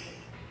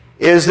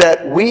 Is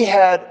that we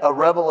had a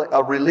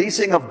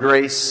releasing of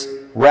grace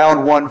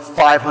round 1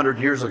 500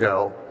 years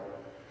ago.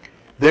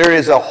 There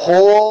is a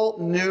whole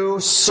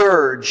new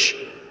surge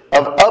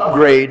of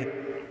upgrade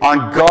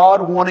on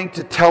God wanting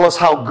to tell us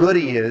how good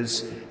He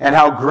is and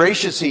how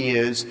gracious He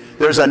is.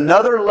 There's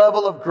another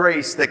level of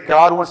grace that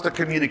God wants to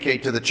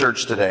communicate to the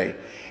church today.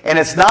 And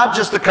it's not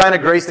just the kind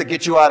of grace that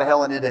gets you out of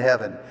hell and into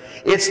heaven.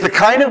 It's the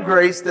kind of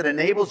grace that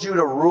enables you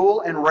to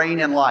rule and reign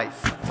in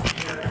life.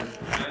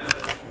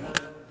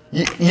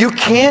 You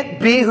can't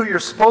be who you're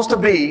supposed to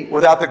be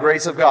without the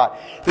grace of God.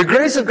 The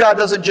grace of God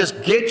doesn't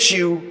just get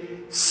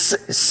you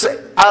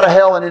out of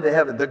hell and into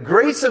heaven. The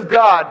grace of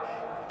God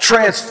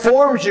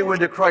transforms you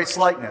into Christ's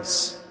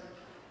likeness.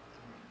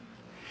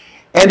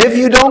 And if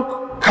you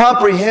don't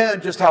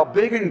comprehend just how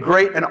big and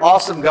great and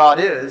awesome God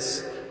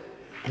is,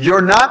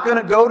 you're not going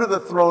to go to the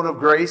throne of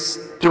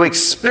grace to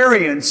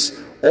experience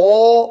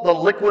all the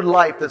liquid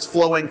life that's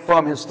flowing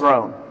from His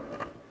throne.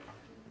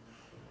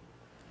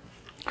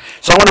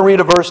 So I want to read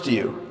a verse to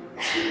you.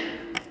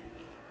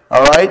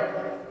 All right?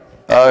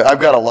 I've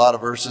got a lot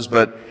of verses,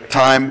 but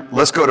time.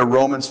 Let's go to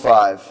Romans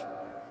 5.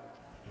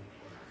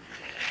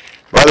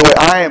 By the way,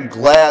 I am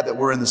glad that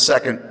we're in the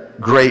second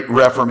great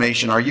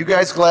Reformation. Are you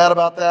guys glad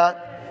about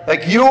that?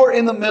 Like, you're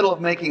in the middle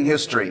of making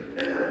history.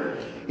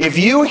 If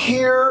you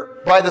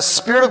hear by the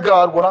Spirit of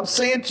God what I'm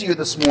saying to you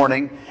this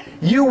morning,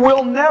 you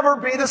will never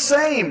be the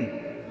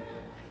same.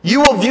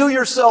 You will view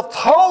yourself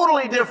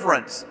totally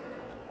different.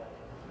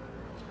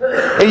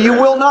 And you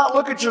will not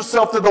look at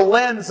yourself through the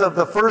lens of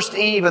the first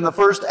Eve and the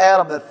first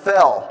Adam that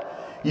fell.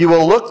 You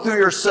will look through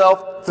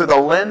yourself through the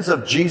lens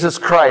of Jesus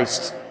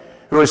Christ,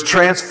 who has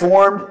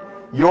transformed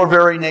your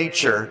very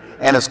nature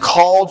and has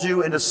called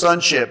you into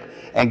sonship.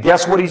 And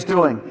guess what He's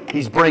doing?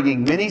 He's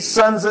bringing many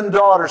sons and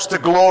daughters to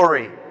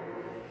glory.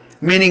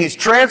 Meaning He's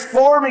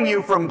transforming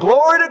you from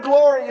glory to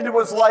glory into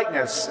His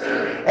likeness.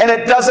 And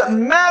it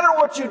doesn't matter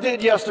what you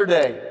did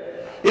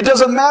yesterday. It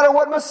doesn't matter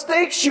what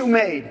mistakes you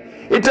made.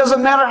 It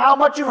doesn't matter how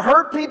much you've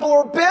hurt people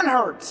or been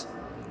hurt.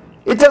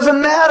 It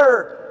doesn't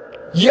matter.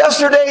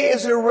 Yesterday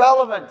is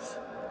irrelevant.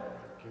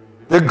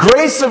 The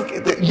grace of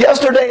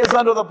yesterday is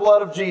under the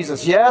blood of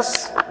Jesus.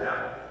 Yes?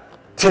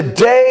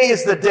 Today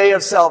is the day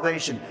of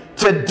salvation.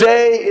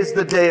 Today is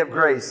the day of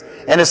grace.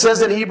 And it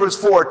says in Hebrews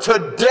 4,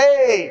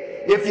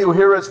 today, if you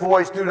hear His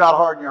voice, do not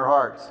harden your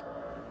hearts.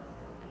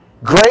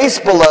 Grace,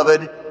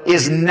 beloved,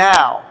 is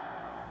now.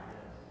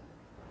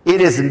 It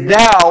is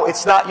now.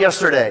 It's not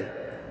yesterday.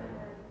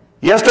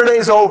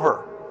 Yesterday's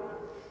over.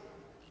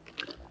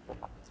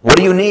 What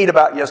do you need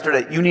about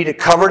yesterday? You need it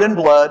covered in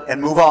blood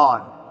and move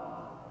on.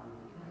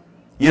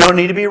 You don't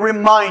need to be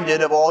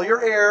reminded of all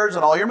your errors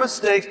and all your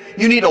mistakes.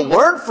 You need to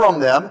learn from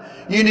them.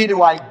 You need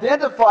to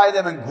identify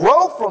them and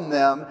grow from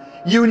them.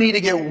 You need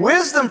to get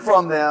wisdom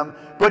from them,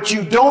 but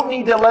you don't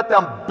need to let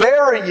them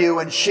bury you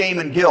in shame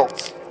and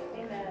guilt.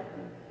 Amen.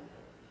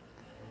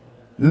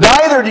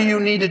 Neither do you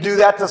need to do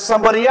that to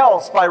somebody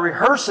else by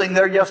rehearsing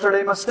their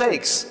yesterday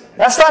mistakes.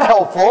 That's not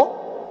helpful.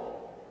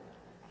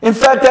 In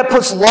fact, that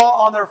puts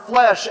law on their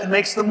flesh and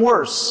makes them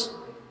worse.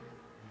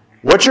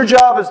 What your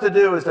job is to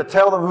do is to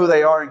tell them who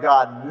they are in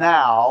God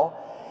now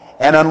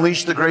and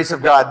unleash the grace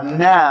of God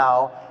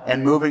now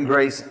and move in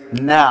grace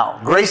now.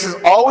 Grace is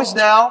always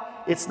now.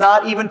 It's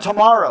not even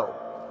tomorrow.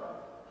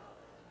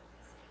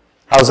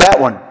 How's that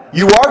one?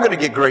 You are going to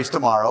get grace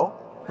tomorrow,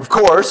 of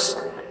course.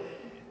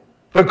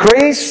 But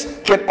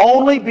grace can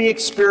only be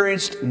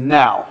experienced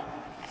now.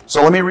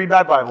 So let me read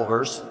my Bible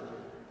verse.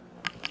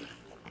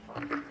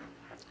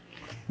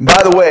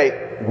 By the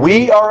way,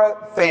 we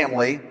are a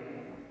family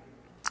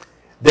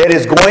that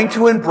is going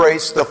to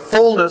embrace the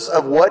fullness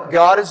of what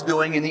God is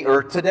doing in the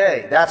earth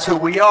today. That's who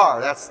we are.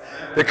 That's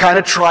the kind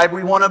of tribe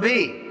we want to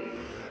be.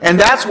 And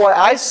that's why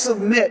I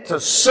submit to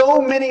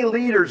so many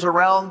leaders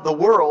around the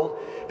world,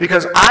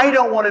 because I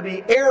don't want to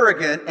be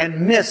arrogant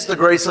and miss the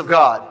grace of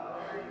God.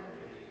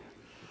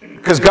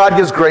 Because God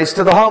gives grace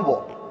to the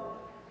humble.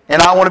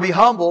 And I want to be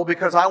humble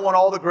because I want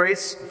all the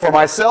grace for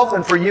myself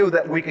and for you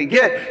that we can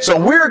get. So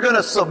we're going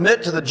to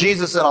submit to the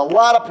Jesus in a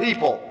lot of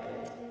people.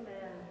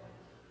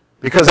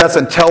 Because that's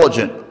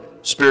intelligent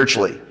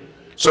spiritually.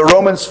 So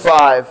Romans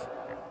 5,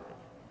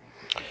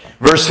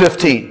 verse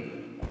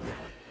 15.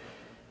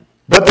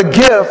 But the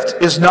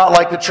gift is not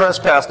like the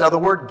trespass. Now the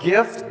word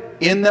gift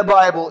in the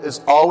Bible is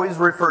always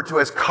referred to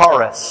as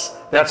charis.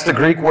 That's the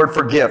Greek word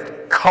for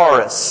gift.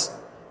 Charis.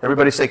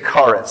 Everybody say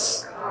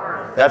charis.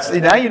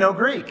 Now you know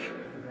Greek.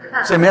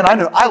 Say, man,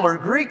 I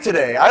learned Greek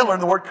today. I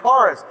learned the word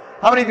charis.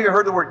 How many of you have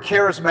heard the word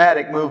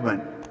charismatic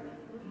movement?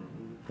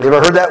 You ever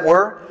heard that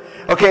word?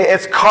 Okay,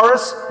 it's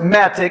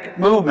charismatic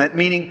movement,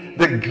 meaning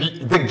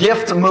the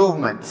gift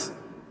movement.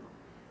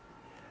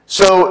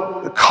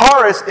 So,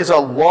 charis is a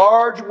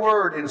large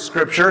word in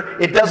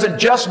Scripture. It doesn't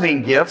just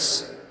mean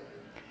gifts.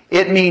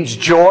 It means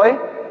joy.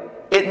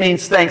 It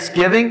means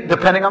thanksgiving,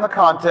 depending on the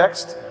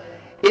context.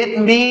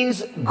 It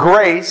means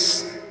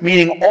grace,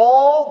 meaning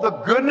all the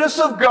goodness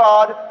of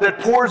God that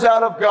pours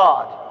out of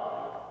God.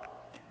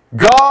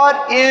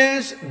 God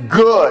is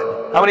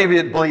good. How many of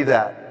you believe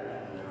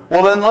that?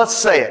 Well, then let's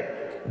say it.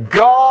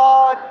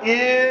 God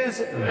is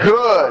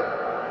good.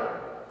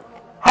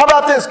 How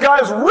about this?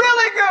 God is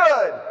really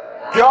good.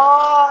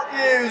 God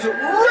is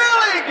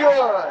really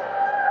good.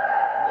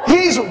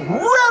 He's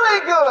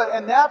really good.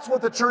 And that's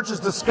what the church is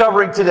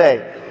discovering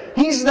today.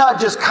 He's not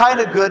just kind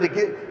of good to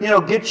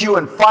get you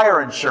in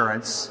fire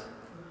insurance.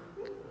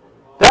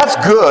 That's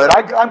good.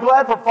 I'm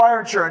glad for fire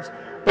insurance.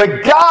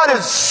 But God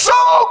is so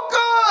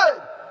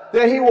good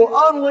that He will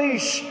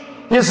unleash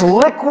His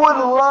liquid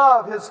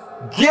love, His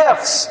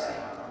gifts.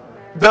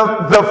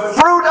 The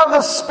fruit of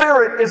the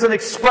Spirit is an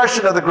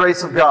expression of the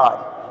grace of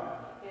God,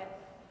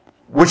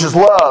 which is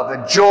love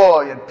and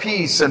joy and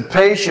peace and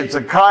patience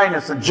and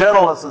kindness and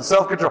gentleness and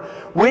self-control.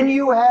 When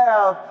you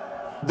have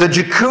the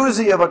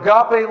jacuzzi of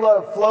agape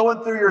love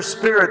flowing through your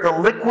spirit, the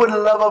liquid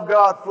love of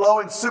God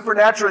flowing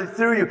supernaturally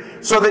through you,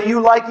 so that you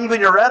like even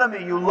your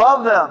enemy, you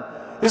love them.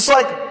 It's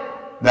like,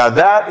 now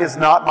that is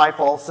not my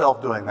false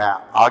self doing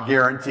that. I'll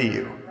guarantee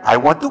you. I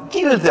want to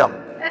kill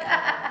them.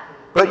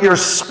 But your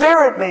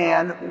spirit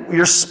man,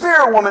 your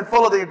spirit woman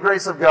full of the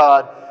grace of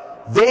God,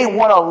 they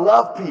want to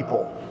love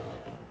people.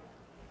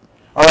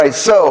 All right,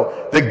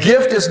 so the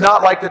gift is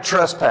not like the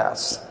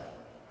trespass.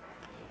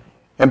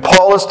 And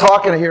Paul is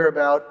talking here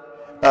about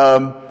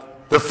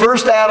the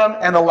first Adam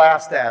and the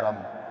last Adam.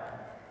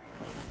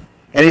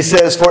 And he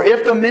says, for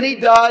if the many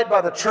died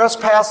by the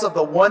trespass of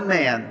the one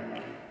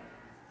man,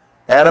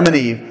 Adam and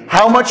Eve,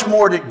 how much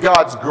more did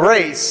God's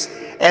grace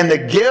and the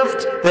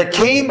gift that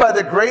came by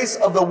the grace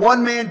of the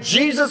one man,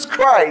 Jesus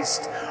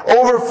Christ,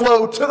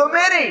 overflow to the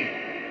many?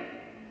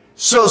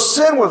 So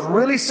sin was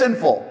really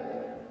sinful.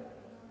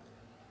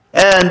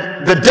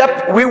 And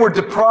we were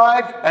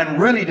deprived and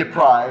really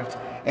deprived.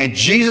 And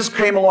Jesus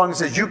came along and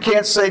says, you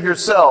can't save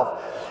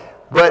yourself.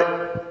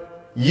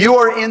 But you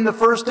are in the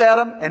first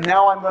Adam, and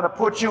now I'm going to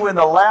put you in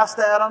the last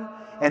Adam,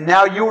 and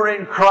now you are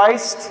in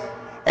Christ.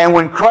 And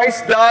when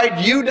Christ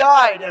died, you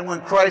died. And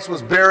when Christ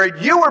was buried,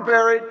 you were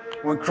buried.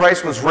 When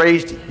Christ was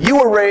raised, you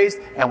were raised.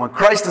 And when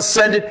Christ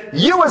ascended,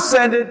 you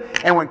ascended.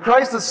 And when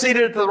Christ is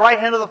seated at the right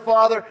hand of the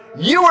Father,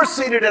 you are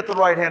seated at the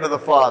right hand of the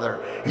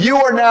Father. You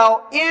are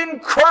now in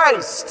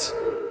Christ.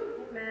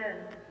 Amen.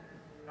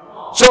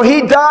 So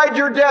He died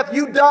your death.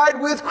 You died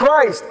with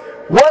Christ.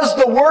 Was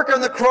the work on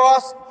the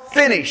cross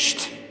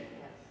finished?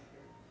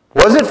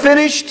 Was it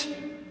finished?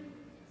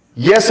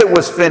 Yes, it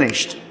was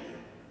finished.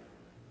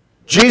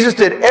 Jesus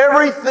did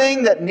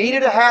everything that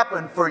needed to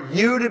happen for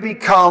you to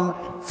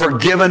become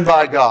forgiven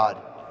by God.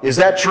 Is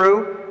that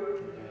true?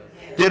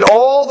 Did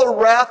all the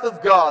wrath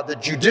of God, the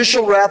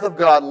judicial wrath of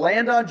God,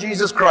 land on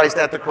Jesus Christ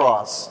at the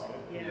cross?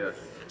 Yes.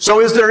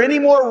 So is there any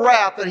more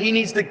wrath that He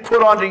needs to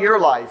put onto your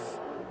life?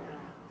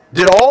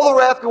 Did all the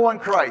wrath go on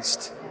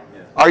Christ?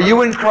 Are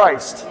you in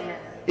Christ?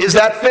 Is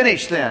that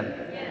finished then?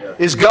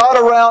 Is God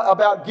around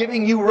about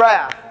giving you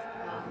wrath?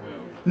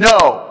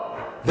 No.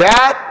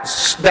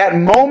 That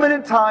moment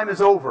in time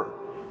is over.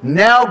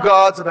 Now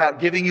God's about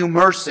giving you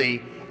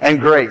mercy and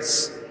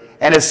grace.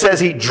 And it says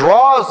He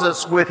draws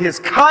us with His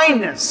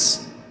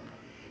kindness.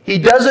 He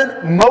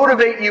doesn't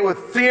motivate you with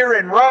fear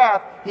and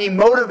wrath. He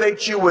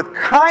motivates you with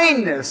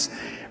kindness.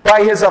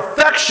 By His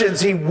affections,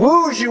 He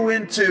woos you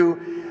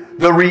into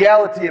the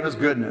reality of His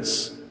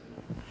goodness.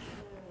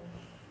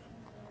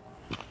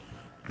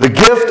 The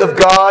gift of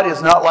God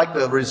is not like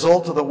the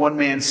result of the one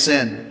man's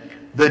sin.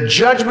 The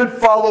judgment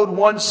followed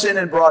one sin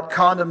and brought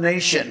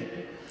condemnation.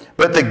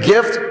 But the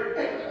gift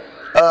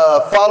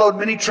followed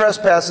many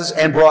trespasses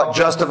and brought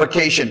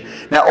justification.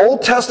 Now,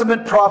 Old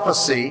Testament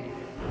prophecy,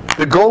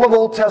 the goal of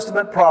Old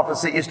Testament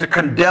prophecy is to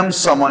condemn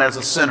someone as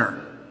a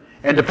sinner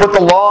and to put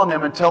the law on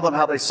them and tell them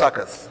how they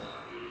sucketh.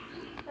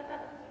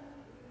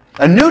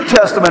 A New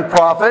Testament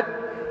prophet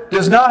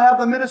does not have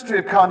the ministry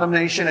of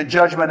condemnation and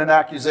judgment and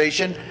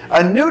accusation.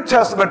 A New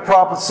Testament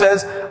prophet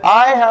says,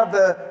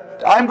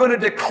 I'm going to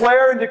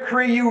declare and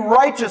decree you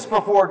righteous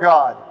before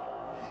God.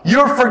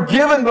 You're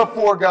forgiven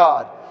before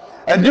God.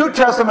 A New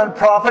Testament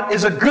prophet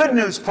is a good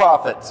news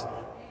prophet.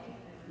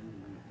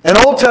 An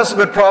Old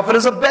Testament prophet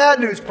is a bad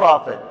news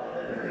prophet.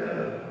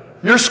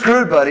 You're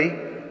screwed, buddy.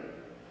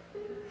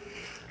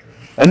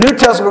 A New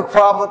Testament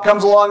prophet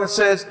comes along and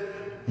says,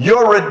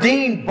 you're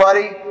redeemed,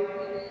 buddy.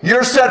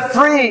 You're set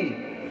free.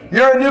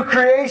 You're a new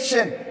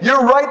creation.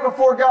 You're right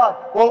before God.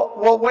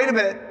 Well, wait a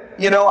minute.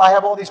 I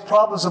have all these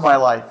problems in my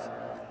life.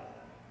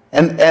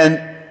 And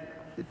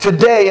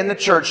today in the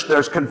church,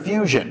 there's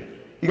confusion.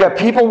 You got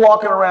people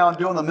walking around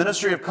doing the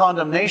ministry of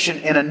condemnation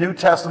in a New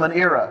Testament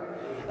era.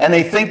 And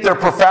they think they're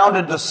profound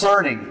and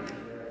discerning.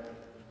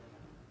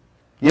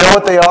 You know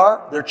what they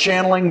are? They're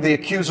channeling the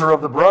accuser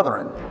of the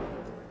brethren.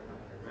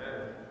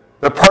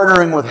 They're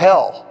partnering with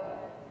hell.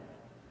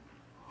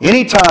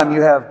 Anytime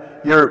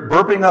you're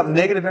burping up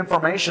negative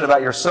information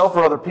about yourself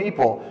or other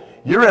people,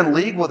 you're in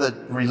league with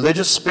a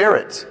religious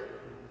spirit.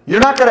 You're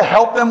not going to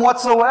help them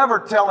whatsoever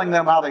telling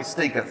them how they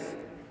stinketh.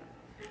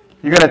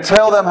 You're going to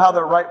tell them how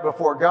they're right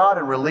before God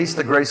and release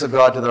the grace of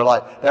God to their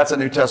life. That's a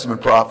New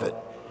Testament prophet.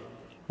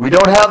 We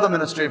don't have the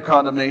ministry of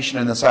condemnation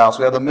in this house.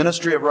 We have the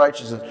ministry of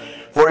righteousness.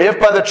 For if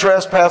by the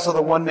trespass of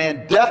the one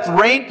man death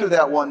reigned through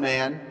that one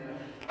man,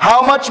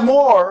 how much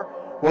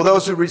more will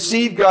those who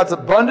receive God's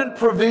abundant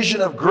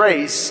provision of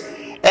grace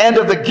and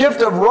of the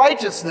gift of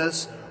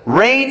righteousness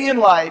reign in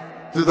life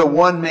through the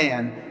one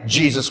man,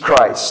 Jesus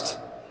Christ?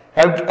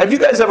 Have you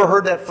guys ever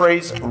heard that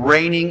phrase,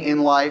 reigning in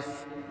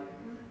life?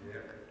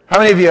 How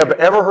many of you have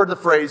ever heard the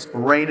phrase,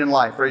 reign in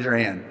life? Raise your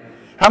hand.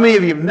 How many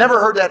of you have never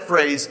heard that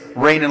phrase,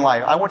 reign in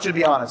life? I want you to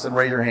be honest and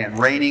raise your hand.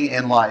 Reigning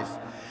in life.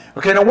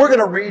 Okay, now we're going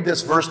to read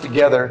this verse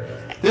together.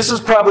 This is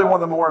probably one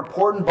of the more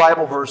important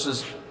Bible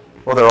verses.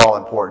 Well, they're all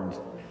important.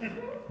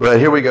 But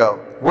here we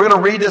go. We're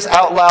going to read this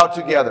out loud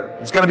together.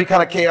 It's going to be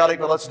kind of chaotic,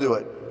 but let's do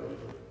it.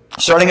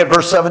 Starting at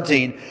verse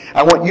 17,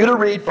 I want you to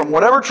read from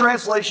whatever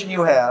translation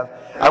you have.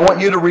 I want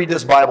you to read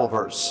this Bible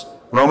verse.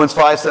 Romans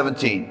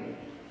 5:17.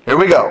 Here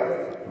we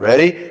go.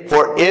 Ready?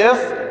 For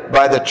if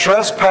by the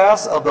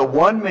trespass of the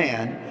one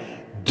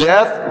man,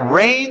 death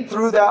reigned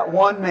through that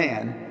one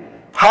man,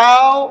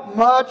 how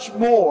much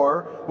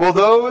more will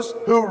those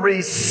who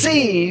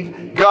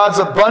receive God's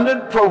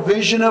abundant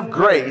provision of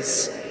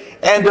grace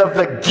and of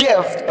the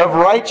gift of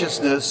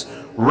righteousness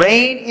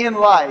reign in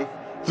life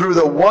through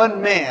the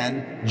one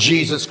man,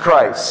 Jesus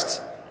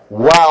Christ?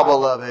 Wow,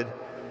 beloved.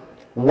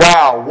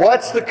 Wow.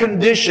 What's the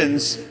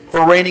conditions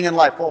for reigning in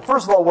life? Well,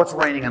 first of all, what's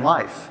reigning in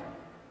life?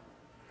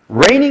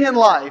 Reigning in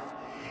life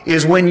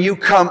is when you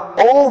come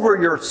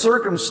over your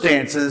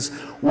circumstances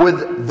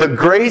with the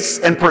grace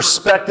and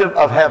perspective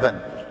of heaven.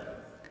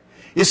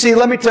 You see,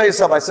 let me tell you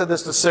something. I said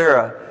this to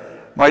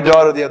Sarah, my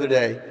daughter, the other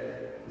day.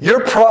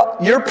 Your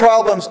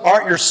problems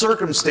aren't your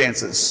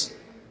circumstances.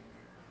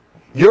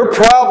 Your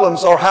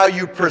problems are how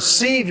you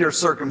perceive your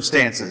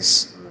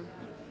circumstances.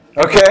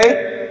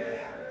 Okay?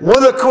 One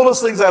of the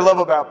coolest things I love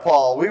about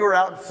Paul, we were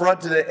out in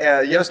front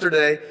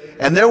yesterday,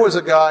 and there was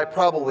a guy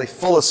probably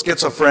full of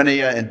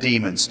schizophrenia and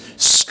demons,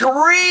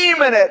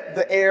 screaming at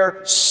the air,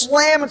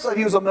 slamming stuff.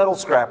 He was a metal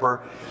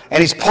scrapper, and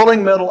he's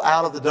pulling metal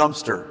out of the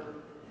dumpster.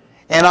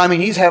 And I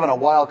mean, he's having a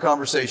wild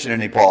conversation,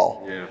 isn't he,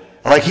 Paul? Yeah.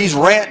 Like he's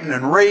ranting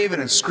and raving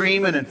and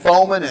screaming and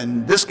foaming,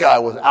 and this guy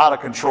was out of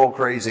control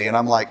crazy. And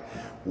I'm like,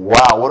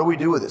 wow, what do we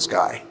do with this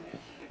guy?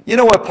 You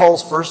know what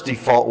Paul's first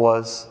default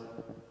was?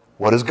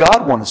 What does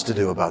God want us to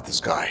do about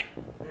this guy?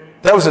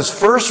 That was his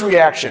first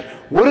reaction.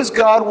 What does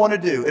God want to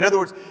do? In other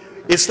words,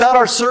 it's not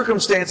our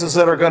circumstances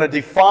that are going to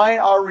define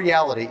our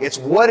reality. It's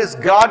what is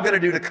God going to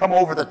do to come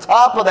over the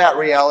top of that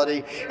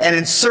reality and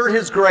insert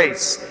His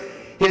grace.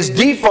 His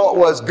default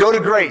was go to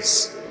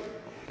grace.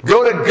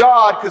 Go to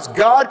God, because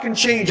God can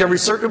change every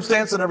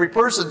circumstance and every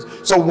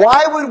person. So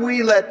why would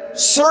we let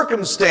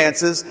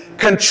circumstances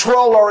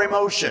control our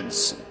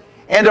emotions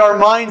and our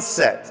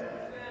mindset?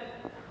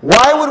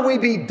 Why would we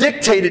be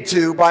dictated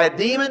to by a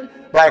demon,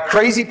 by a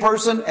crazy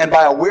person, and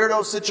by a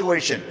weirdo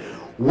situation?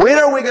 When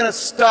are we going to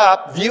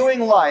stop viewing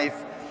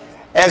life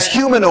as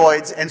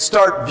humanoids and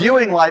start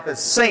viewing life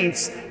as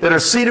saints that are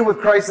seated with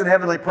Christ in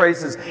heavenly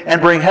places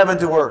and bring heaven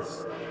to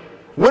earth?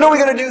 When are we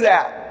going to do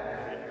that?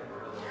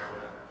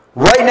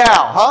 Right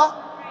now,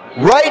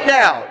 huh? Right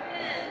now.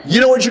 You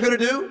know what you're going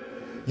to do?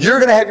 You're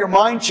going to have your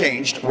mind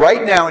changed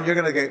right now, and you're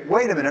going to go,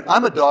 wait a minute,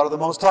 I'm a daughter of the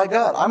Most High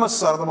God. I'm a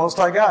son of the Most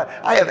High God.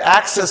 I have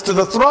access to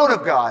the throne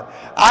of God.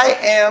 I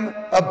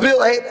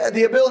have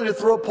the ability to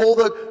pull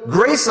the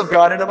grace of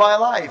God into my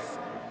life.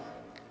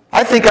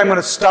 I think I'm going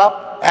to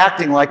stop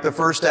acting like the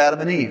first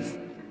Adam and Eve.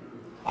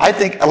 I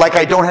think like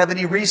I don't have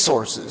any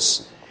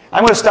resources.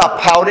 I'm going to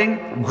stop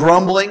pouting,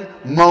 grumbling,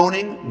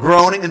 moaning,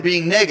 groaning, and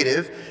being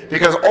negative,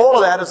 because all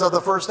of that is of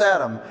the first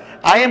Adam.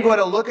 I am going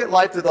to look at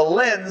life through the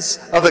lens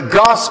of the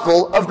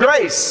gospel of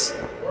grace.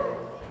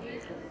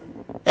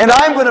 And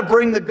I'm going to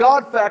bring the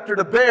God factor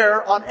to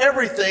bear on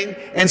everything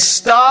and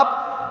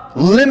stop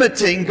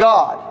limiting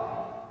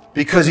God,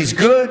 because He's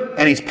good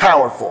and He's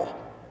powerful.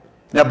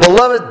 Now,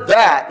 beloved,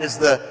 that is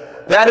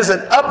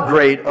an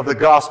upgrade of the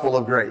gospel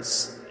of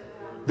grace.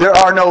 There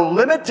are no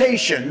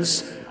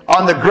limitations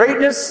on the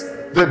greatness,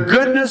 the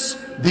goodness,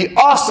 the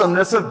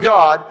awesomeness of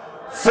God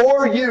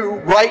for you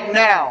right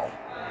now.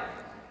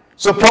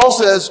 So Paul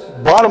says,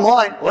 bottom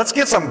line, let's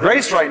get some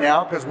grace right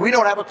now, because we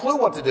don't have a clue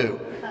what to do.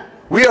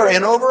 We are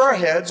in over our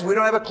heads. We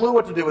don't have a clue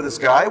what to do with this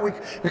guy. We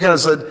kind of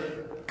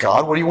said,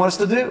 God, what do you want us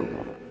to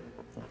do?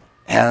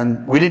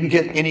 And we didn't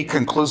get any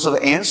conclusive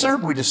answer.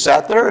 We just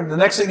sat there, and the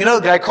next thing you know,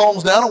 the guy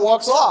calms down and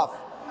walks off.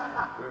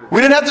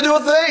 We didn't have to do a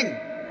thing.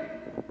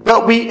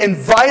 But we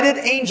invited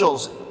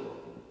angels.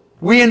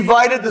 We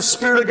invited the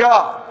Spirit of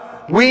God.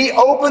 We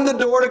opened the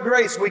door to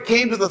grace. We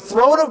came to the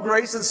throne of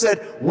grace and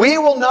said, we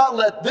will not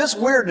let this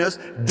weirdness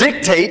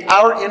dictate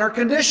our inner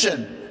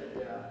condition.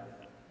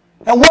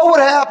 And what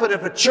would happen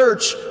if a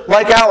church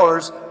like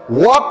ours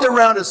walked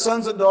around as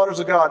sons and daughters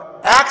of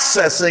God,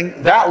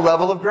 accessing that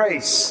level of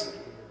grace?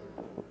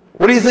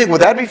 What do you think?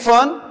 Would that be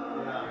fun?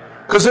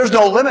 Because there's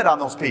no limit on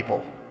those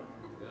people.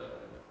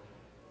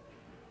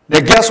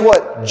 Now guess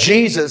what?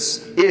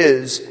 Jesus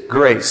is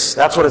grace.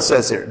 That's what it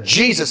says here.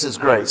 Jesus is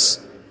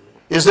grace.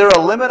 Is there a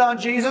limit on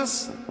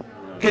Jesus?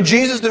 Can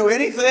Jesus do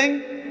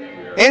anything?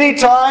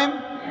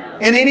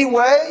 Anytime? In any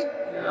way?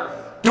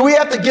 Do we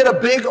have to get a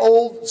big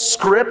old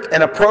script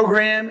and a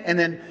program and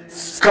then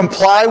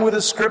comply with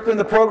the script and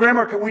the program,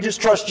 or can we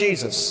just trust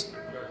Jesus?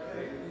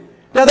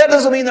 Now that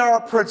doesn't mean there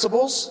aren't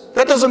principles.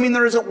 That doesn't mean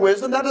there isn't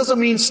wisdom. That doesn't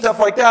mean stuff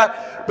like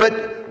that.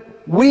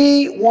 But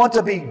we want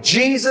to be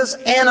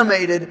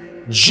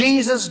Jesus-animated,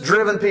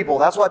 Jesus-driven people.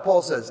 That's why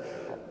Paul says,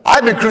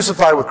 I've been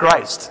crucified with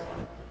Christ.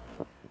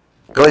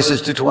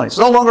 Galatians 2:20. It's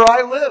no longer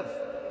I live,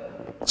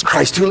 It's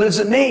Christ who lives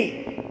in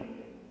me.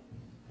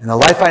 And the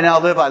life I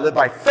live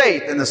by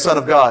faith in the Son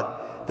of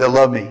God that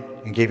loved me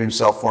and gave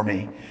himself for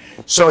me.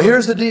 So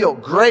here's the deal.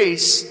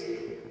 Grace,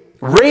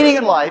 reigning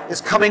in life,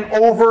 is coming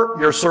over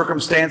your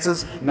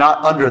circumstances,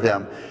 not under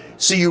them.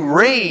 So you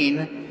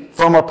reign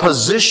from a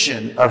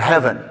position of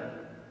heaven.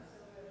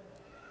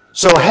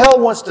 So hell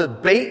wants to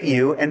bait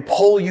you and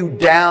pull you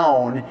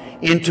down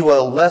into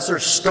a lesser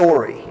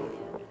story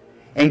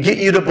and get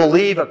you to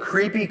believe a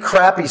creepy,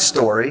 crappy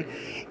story,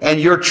 and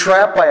you're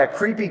trapped by a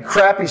creepy,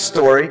 crappy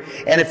story,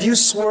 and if you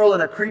swirl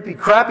in a creepy,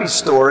 crappy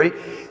story,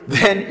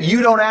 then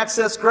you don't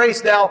access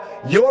grace. Now,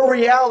 your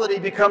reality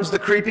becomes the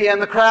creepy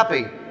and the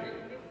crappy.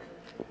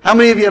 How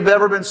many of you have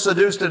ever been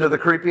seduced into the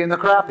creepy and the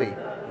crappy?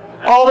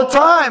 All the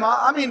time.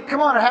 I mean, come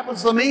on, it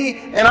happens to me,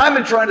 and I've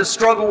been trying to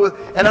struggle with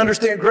and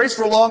understand grace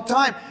for a long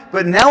time.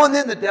 But now and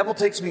then the devil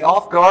takes me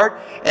off guard,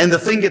 and the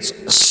thing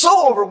gets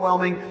so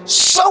overwhelming,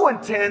 so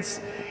intense,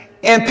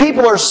 and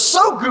people are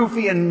so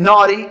goofy and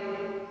naughty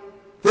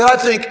that I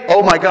think,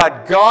 oh my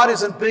God, God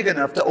isn't big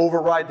enough to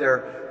override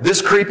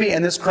this creepy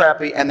and this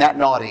crappy and that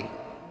naughty.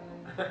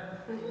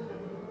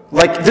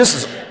 Like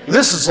this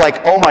is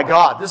like, oh my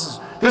God, this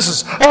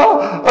is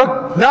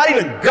not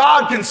even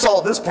God can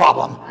solve this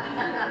problem.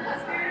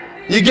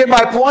 You get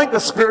my point? The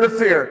spirit of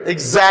fear,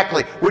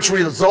 exactly, which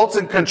results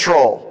in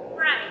control.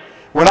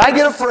 When I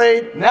get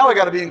afraid, now I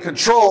got to be in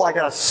control. I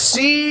got to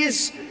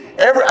seize.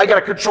 I got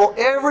to control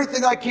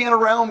everything I can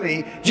around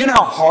me. Do you know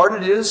how hard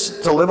it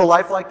is to live a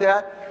life like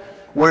that?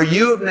 Where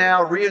you have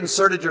now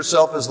reinserted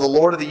yourself as the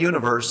Lord of the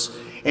universe,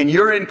 and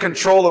you're in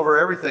control over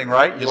everything,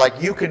 right?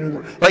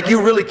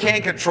 You really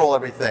can control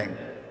everything.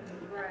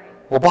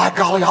 Well, by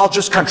golly, I'll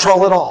just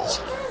control it all.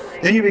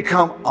 Then you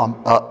become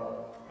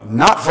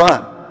not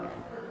fun,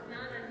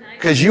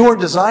 because you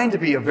weren't designed to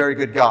be a very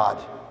good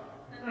God.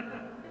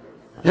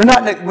 You're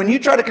not. When you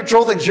try to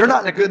control things, you're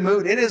not in a good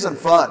mood. It isn't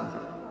fun.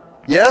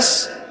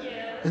 Yes?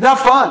 It's not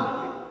fun.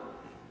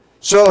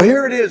 So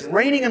here it is.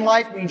 Reigning in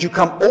life means you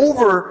come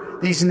over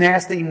these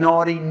nasty,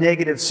 naughty,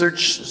 negative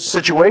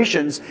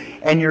situations,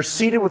 and you're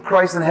seated with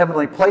Christ in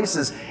heavenly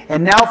places.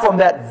 And now from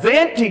that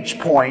vantage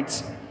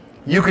point,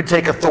 you can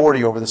take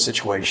authority over the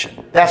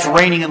situation. That's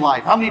reigning in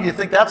life. How many of you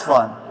think that's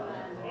fun?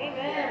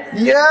 Amen.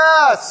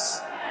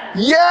 Yes!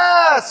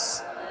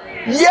 Yes!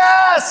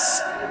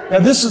 Yes! Now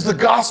this is the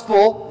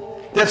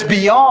gospel that's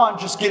beyond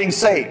just getting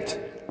saved.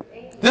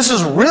 This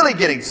is really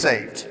getting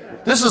saved.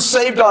 This is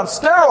saved on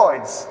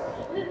steroids.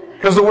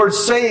 Because the word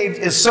saved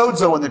is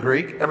sozo in the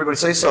Greek. Everybody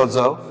say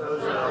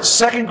sozo.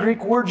 Second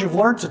Greek word you've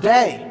learned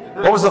today.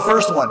 What was the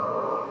first one?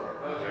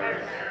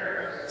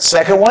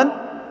 Second one?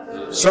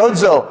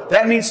 Sozo.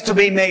 That means to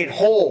be made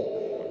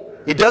whole.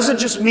 It doesn't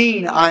just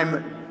mean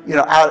I'm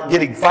out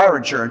getting fire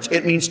insurance.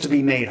 It means to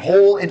be made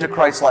whole into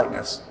Christ's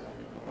likeness.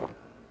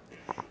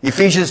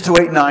 Ephesians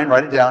 2:8-9,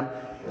 write it down.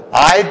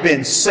 I've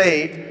been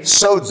saved,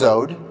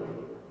 sozoed,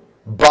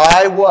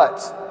 by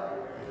what?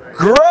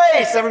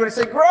 Grace. Everybody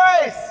say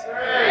grace.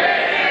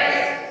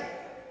 Grace.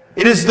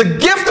 It is the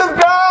gift of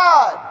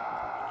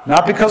God,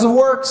 not because of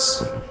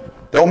works.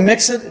 Don't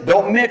mix it.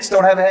 Don't mix.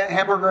 Don't have a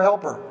hamburger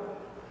helper.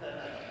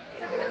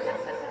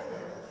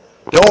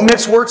 Don't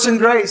mix works and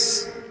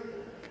grace.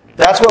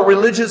 That's what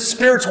religious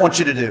spirits want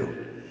you to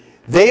do.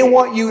 They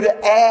want you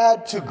to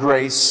add to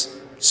grace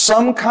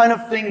some kind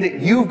of thing that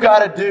you've got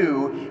to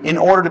do in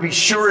order to be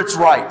sure it's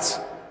right.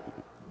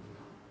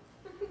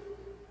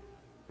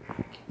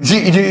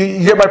 You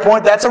get my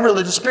point? That's a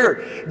religious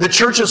spirit. The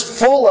church is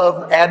full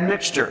of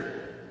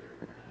admixture.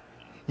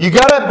 You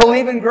got to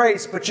believe in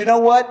grace, but you know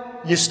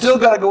what? You still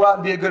got to go out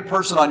and be a good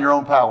person on your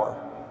own power,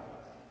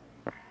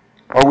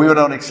 or we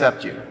don't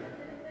accept you.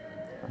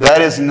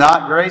 That is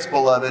not grace,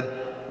 beloved.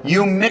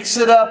 You mix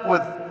it up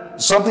with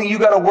something you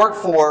got to work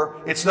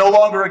for, it's no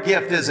longer a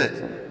gift, is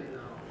it?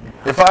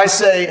 If I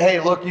say, hey,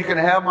 look, you can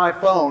have my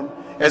phone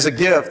as a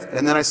gift,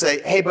 and then I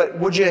say, hey, but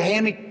would you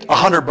hand me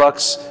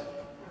 $100?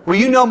 Well,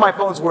 you know my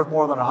phone's worth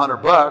more than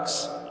 $100,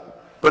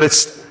 but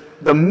it's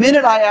the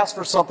minute I ask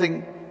for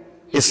something,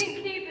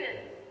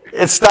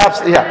 it stops.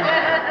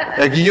 Yeah,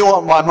 like you don't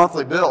want my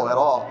monthly bill at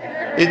all.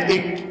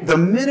 The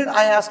minute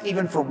I ask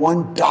even for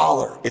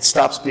 $1, it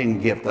stops being a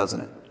gift,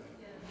 doesn't it?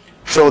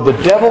 So the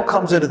devil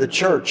comes into the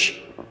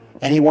church,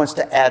 and he wants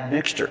to add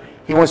mixture.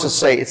 He wants to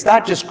say it's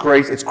not just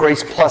grace; it's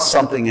grace plus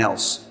something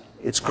else.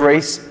 It's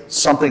grace,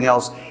 something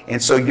else,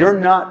 and so you're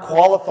not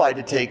qualified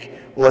to take,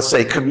 let's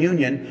say,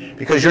 communion,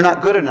 because you're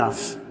not good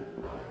enough.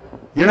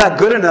 You're not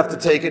good enough to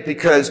take it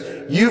because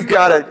you've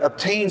got to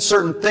obtain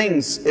certain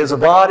things as a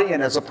body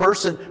and as a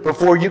person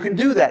before you can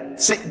do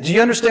that. See, do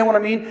you understand what I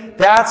mean?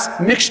 That's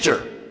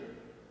mixture.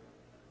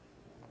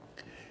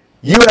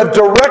 You have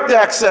direct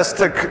access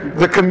to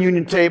the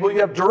communion table. You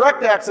have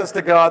direct access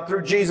to God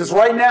through Jesus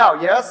right now,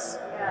 yes?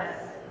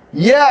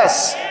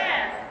 Yes. Yes.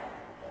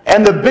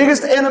 And the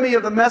biggest enemy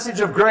of the message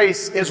of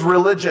grace is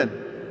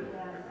religion.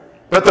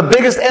 But the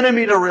biggest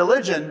enemy to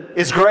religion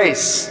is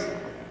grace.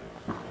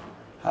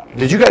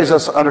 Did you guys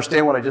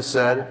understand what I just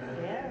said?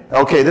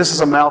 Okay, this is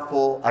a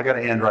mouthful. I got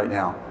to end right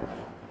now.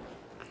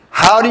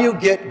 How do you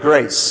get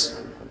grace?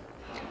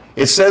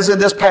 It says in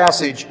this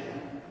passage,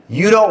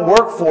 you don't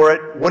work for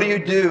it. What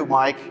do,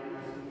 Mike?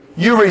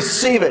 You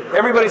receive it.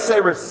 Everybody say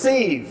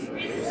receive.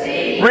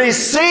 Receive.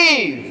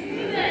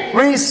 Receive.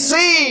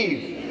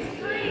 Receive.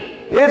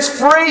 It's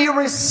free. You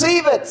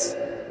receive it.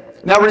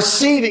 Now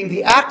receiving,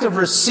 the act of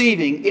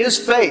receiving is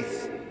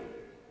faith.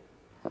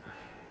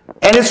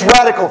 And it's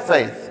radical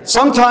faith.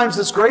 Sometimes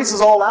this grace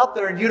is all out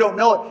there and you don't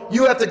know it.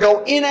 You have to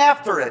go in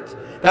after it.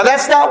 Now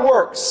that's not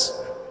works.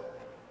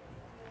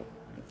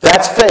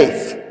 That's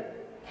faith.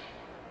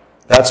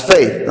 That's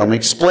faith. Now, let me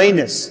explain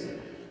this.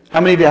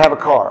 How many of you have a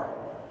car?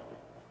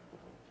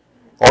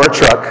 Or a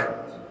truck?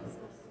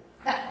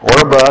 Or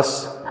a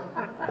bus?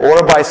 Or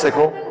a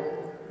bicycle?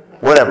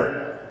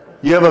 Whatever.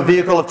 You have a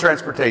vehicle of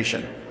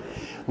transportation.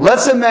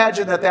 Let's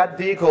imagine that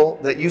vehicle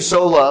that you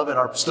so love and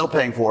are still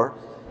paying for,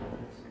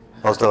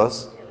 most of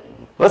us,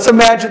 let's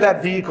imagine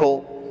that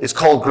vehicle is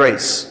called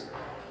grace.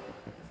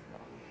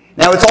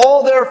 Now, it's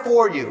all there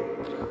for you.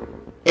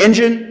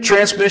 Engine,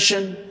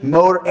 transmission,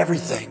 motor,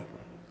 everything.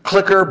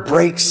 Clicker,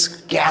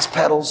 brakes, gas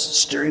pedals,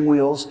 steering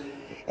wheels.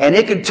 And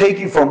it can take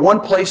you from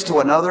one place to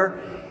another,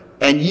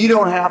 and you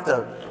don't have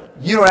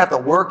to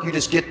work, you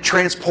just get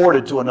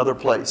transported to another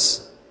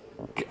place.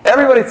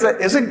 Everybody says,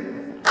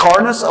 isn't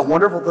carness a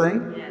wonderful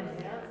thing?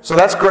 So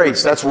that's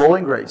grace, that's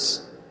rolling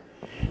grace.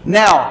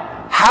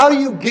 Now, how do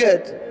you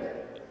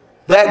get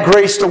that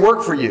grace to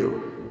work for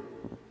you?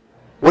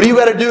 What do you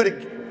got to do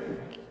to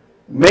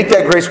make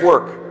that grace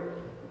work?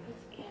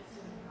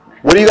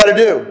 What do you got to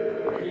do?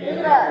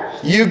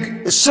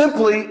 You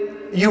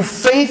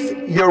faith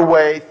your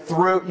way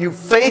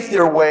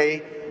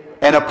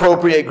and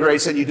appropriate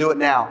grace, and you do it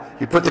now.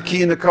 You put the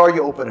key in the car,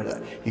 you open it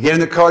up. You get in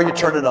the car, you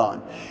turn it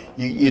on.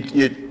 You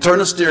turn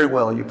the steering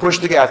wheel, you push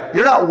the gas.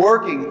 You're not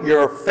working,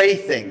 you're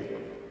faithing.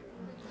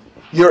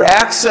 You're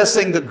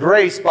accessing the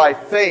grace by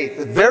faith.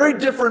 A very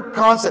different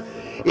concept.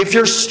 If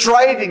you're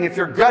striving, if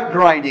you're gut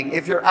grinding,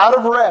 if you're out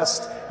of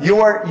rest, you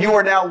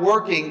are now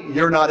working,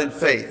 you're not in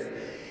faith.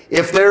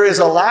 If there is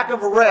a lack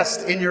of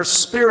rest in your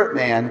spirit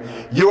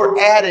man, you're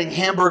adding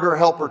hamburger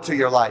helper to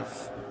your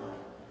life.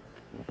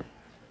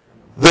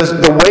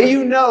 The way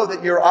you know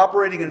that you're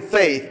operating in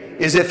faith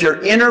is if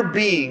your inner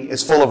being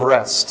is full of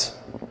rest,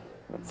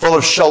 full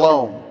of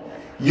shalom.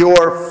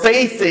 You're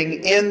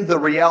faithing in the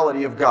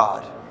reality of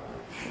God.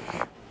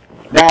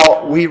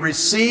 Now, we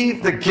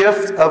receive the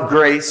gift of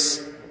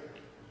grace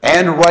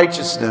and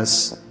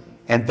righteousness,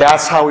 and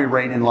that's how we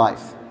reign in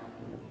life.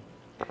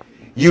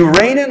 You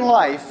reign in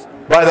life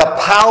by the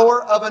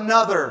power of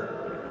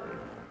another.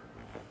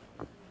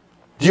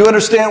 Do you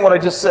understand what I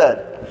just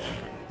said?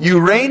 You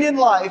reign in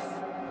life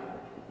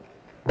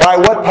by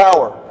what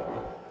power?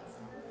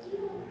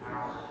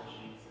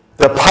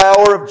 The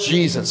power of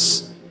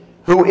Jesus,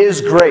 who is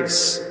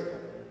grace.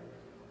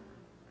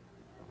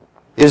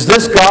 Is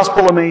this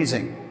gospel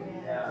amazing?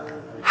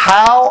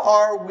 How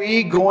are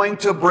we going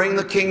to bring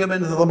the kingdom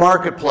into the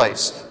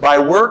marketplace? By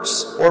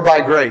works or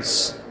by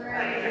grace?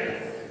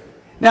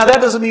 Now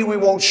that doesn't mean we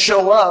won't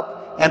show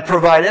up and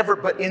provide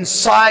effort, but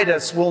inside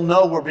us we'll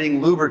know we're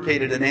being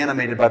lubricated and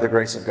animated by the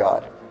grace of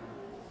God.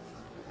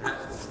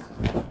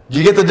 Do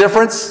you get the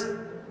difference?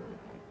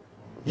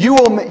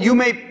 You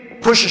may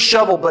push a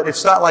shovel, but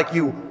it's not like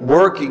you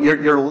working.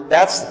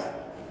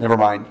 Never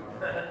mind.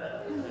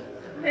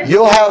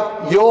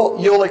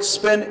 You'll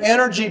expend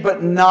energy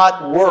but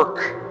not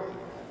work.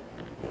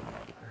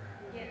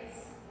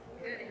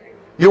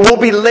 You will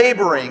be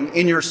laboring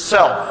in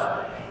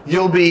yourself.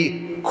 You'll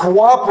be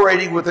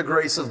cooperating with the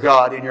grace of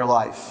God in your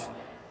life.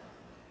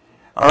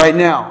 All right,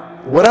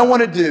 now, what I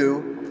want to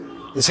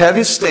do is have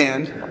you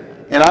stand,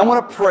 and I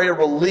want to pray a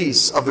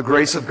release of the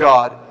grace of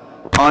God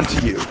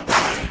onto you.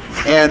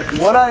 And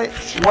what I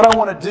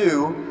want to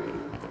do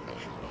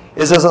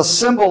is, as a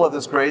symbol of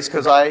this grace,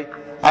 because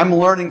I'm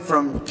learning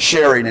from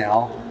Sherry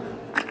now,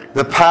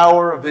 the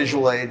power of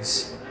visual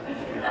aids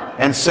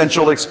and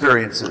sensual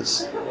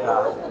experiences.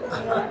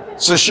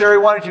 So Sherry,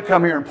 why don't you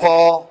come here, and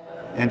Paul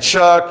and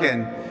Chuck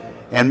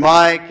and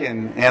Mike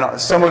and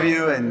some of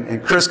you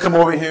and Chris come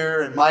over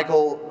here, and Mike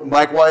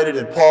Whited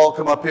and Paul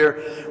come up here.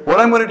 What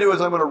I'm going to do is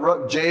I'm going to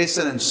rub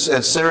Jason and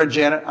Sarah and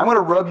Janet. I'm going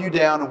to rub you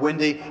down, and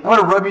Wendy. I'm going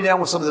to rub you down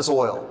with some of this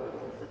oil.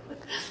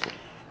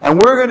 And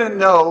we're going to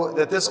know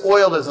that this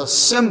oil is a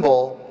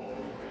symbol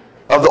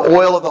of the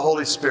oil of the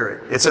Holy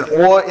Spirit. It's an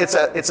oil. It's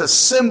a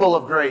symbol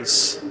of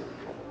grace.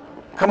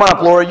 Come on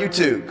up, Laura. You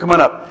too. Come on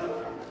up.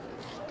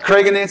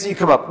 Craig and Nancy, you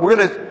come up.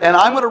 And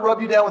I'm going to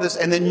rub you down with this,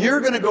 and then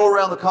you're going to go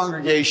around the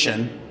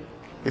congregation,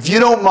 if you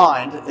don't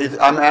mind,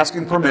 I'm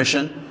asking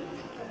permission,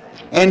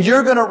 and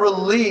you're going to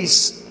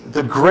release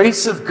the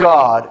grace of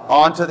God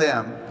onto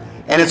them.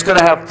 And it's going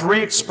to have 3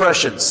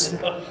 expressions.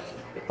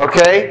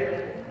 Okay?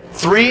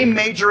 3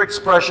 major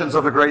expressions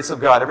of the grace of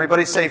God.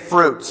 Everybody say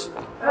fruit.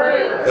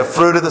 The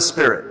fruit of the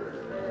Spirit.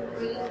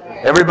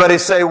 Everybody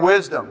say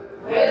wisdom.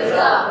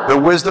 The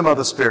wisdom of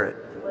the Spirit.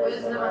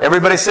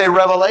 Everybody say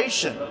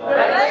revelation.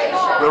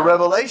 The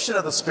revelation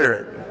of the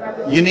Spirit.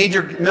 You need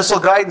your missile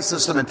guidance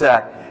system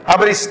intact.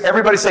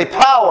 Everybody say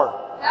power.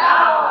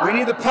 We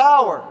need the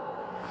power.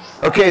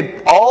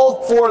 Okay,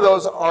 all four of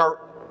those are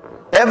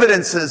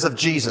evidences of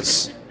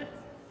Jesus.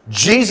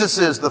 Jesus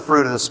is the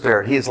fruit of the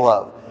Spirit. He is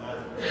love.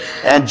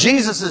 And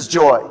Jesus is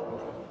joy.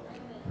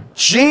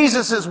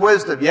 Jesus is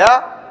wisdom,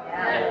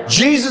 yeah?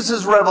 Jesus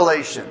is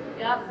revelation.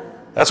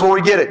 That's where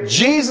we get it.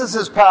 Jesus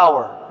is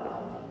power.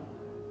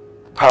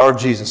 Power of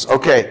Jesus.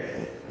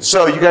 Okay,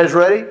 so you guys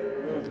ready?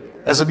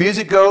 As the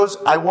music goes,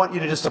 I want you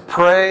to just to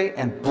pray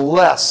and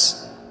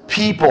bless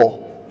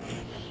people.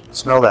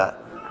 Smell that.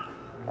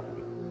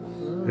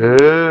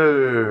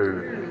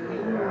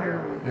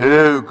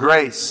 Ooh,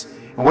 grace.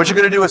 And what you're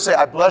going to do is say,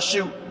 I bless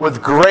you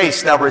with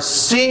grace. Now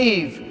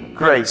receive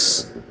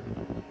grace.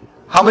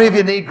 How many of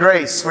you need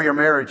grace for your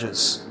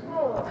marriages?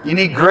 You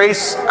need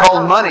grace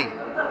called money.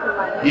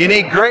 You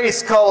need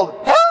grace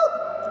called help.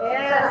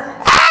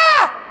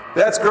 Ah!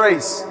 That's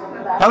grace.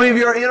 How many of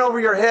you are in over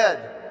your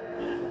head?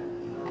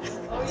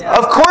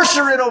 Of course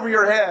you're in over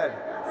your head.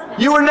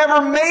 You were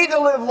never made to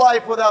live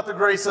life without the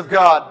grace of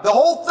God. The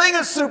whole thing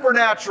is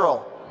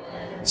supernatural.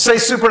 Say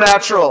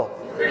supernatural.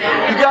 You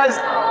guys,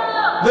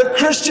 the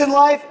Christian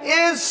life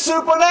is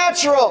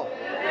supernatural.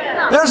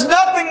 There's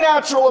nothing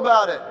natural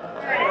about it.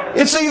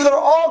 It's either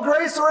all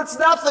grace or it's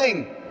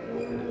nothing.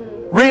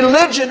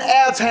 Religion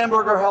adds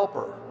hamburger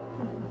helper.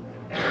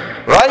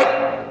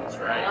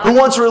 Right? Who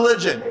wants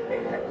religion?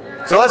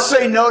 So let's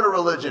say no to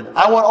religion.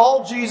 I want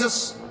all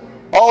Jesus,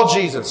 all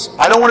Jesus.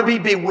 I don't want to be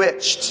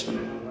bewitched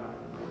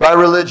by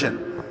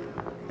religion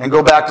and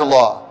go back to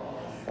law.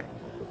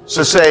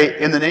 So say,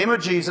 in the name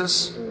of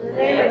Jesus,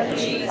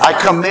 I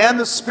command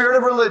the spirit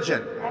of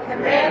religion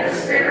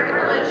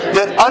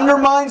that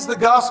undermines the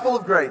gospel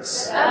of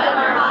grace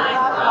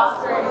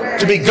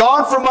to be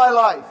gone from my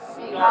life.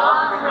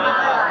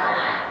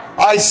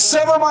 I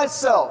sever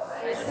myself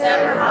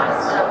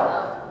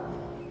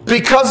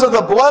because of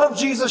the blood of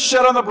Jesus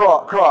shed on the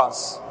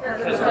cross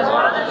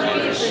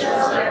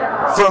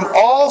from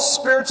all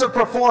spirits of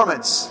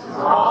performance,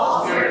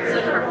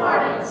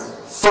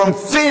 from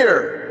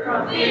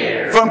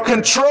fear, from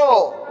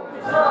control,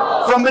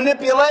 from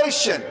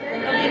manipulation,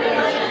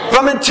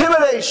 from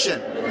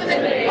intimidation.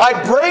 I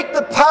break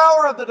the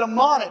power of the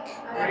demonic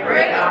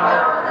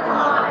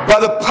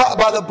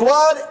by the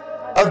blood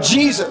of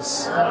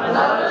Jesus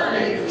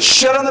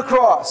shed on the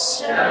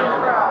cross.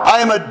 I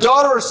am a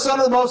daughter or son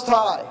of the Most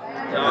High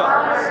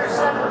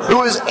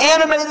who is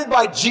animated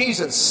by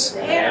Jesus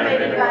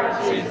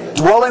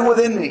dwelling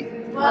within me.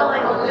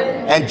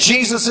 And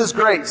Jesus is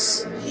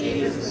grace.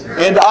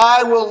 And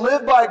I will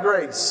live by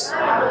grace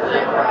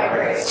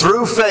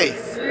through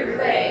faith.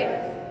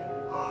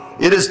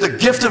 It is the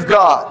gift of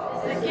God.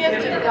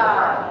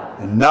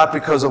 And not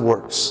because of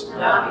works.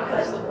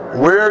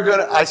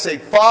 I say,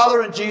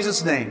 Father, in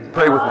Jesus' name,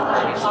 pray with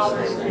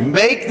me.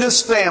 Make this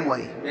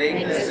family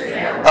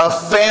a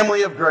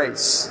family of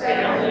grace.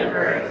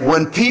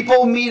 When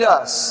people meet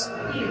us,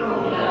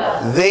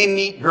 they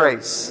meet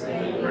grace.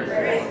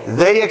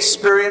 They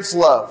experience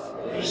love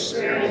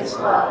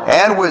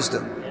and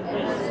wisdom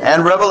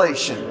and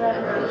revelation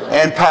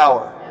and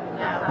power.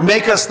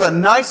 Make us the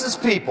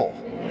nicest people.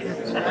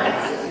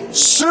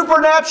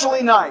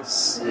 Supernaturally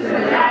nice.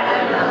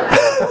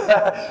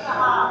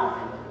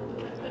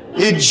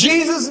 In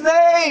Jesus'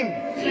 name.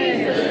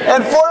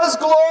 And for His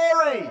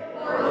glory.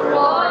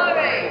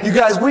 You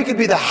guys, we could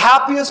be the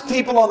happiest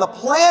people on the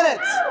planet.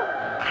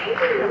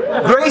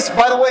 Grace,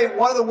 by the way,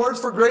 one of the words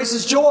for grace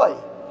is joy.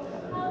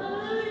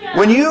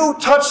 When you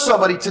touch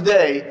somebody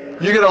today,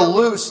 you're going to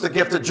loose the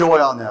gift of joy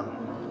on them.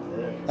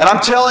 And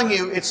I'm telling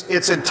you,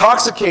 it's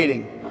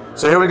intoxicating.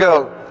 So here we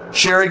go.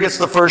 Sherry gets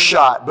the first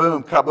shot.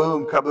 Boom,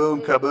 kaboom,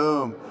 kaboom,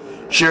 kaboom.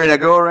 Sherry, now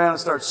go around and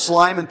start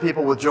sliming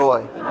people with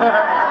joy.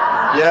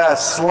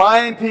 Yes,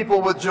 slime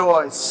people with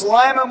joy.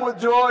 Slime them with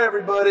joy,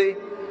 everybody.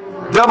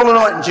 Double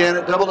anointing,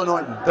 Janet. Double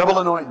anointing. Double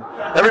anointing.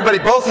 Everybody,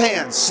 both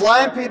hands.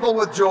 Slime people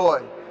with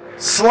joy.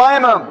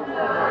 Slime them.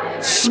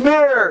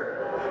 Smear.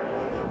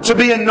 To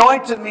be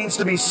anointed means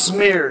to be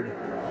smeared.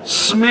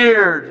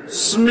 Smeared.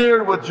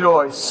 Smeared with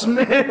joy.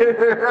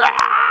 Smeared.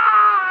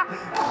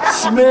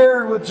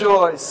 Smeared with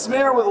joy.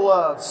 Smeared with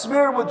love.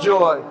 Smeared with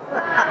joy.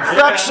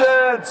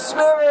 Affection.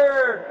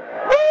 Smeared.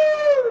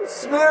 Woo!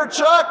 Smear,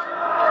 Chuck.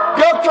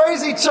 Go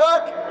crazy,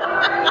 Chuck.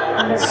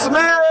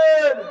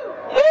 Smeared.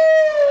 Woo!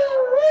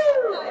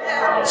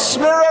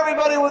 Smear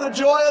everybody with the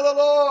joy of the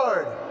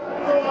Lord.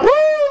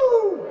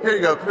 Woo! Here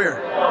you go. Come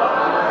here.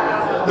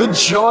 The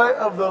joy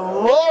of the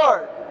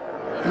Lord.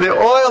 The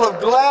oil of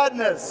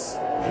gladness.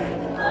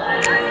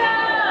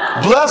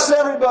 Bless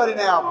everybody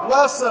now.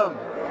 Bless them.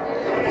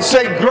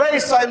 Say,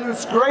 grace, I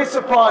loose grace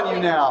upon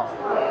you now.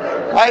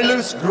 I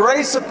loose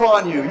grace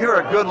upon you. You're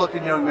a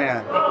good-looking young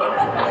man.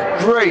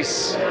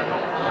 Grace.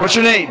 What's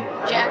your name?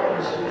 Jack.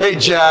 Hey,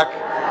 Jack.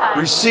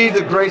 Receive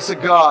the grace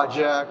of God,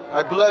 Jack.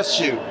 I bless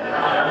you.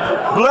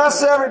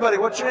 Bless everybody.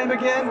 What's your name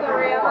again?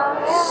 Sarama.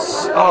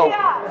 Oh.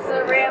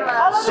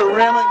 Sarama.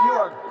 Sarama, you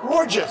are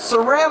gorgeous.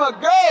 Sarama,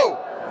 go!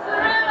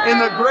 In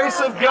the grace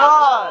of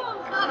God.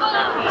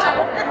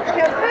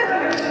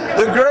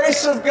 The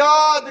grace of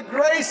God. The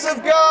grace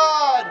of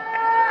God.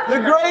 The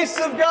grace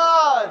of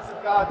God.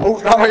 Oh,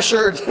 not my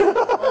shirt. No,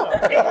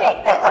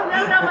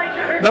 not my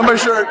shirt. Not my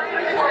shirt.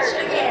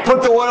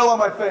 Put the oil on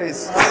my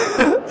face.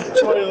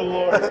 Joy of the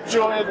Lord.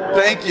 Joy of the Lord.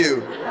 Thank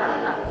you.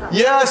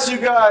 Yes, you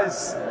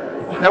guys.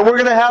 Now we're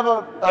going to have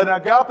an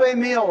agape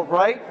meal,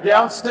 right?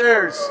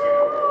 Downstairs.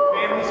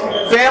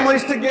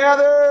 Families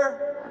together.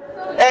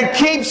 And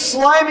keep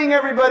sliming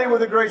everybody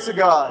with the grace of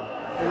God.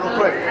 Real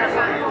quick,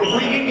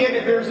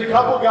 if there's a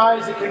couple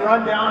guys that can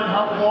run down and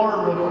help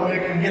Laura real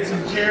quick and get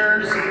some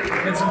chairs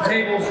and some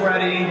tables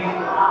ready.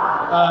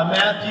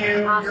 Matthew,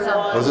 you're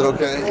one. Was it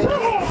okay?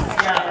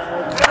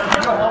 Yeah.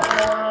 You go help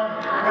Laura.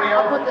 Anybody I'll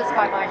else? put this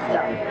by my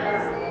stuff.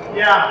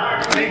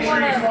 Yeah. Make Do you sure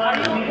want you to slide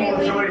people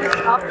enjoy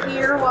up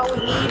here while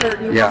we eat, or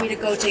do you Yeah. want me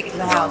to go take it to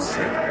the house?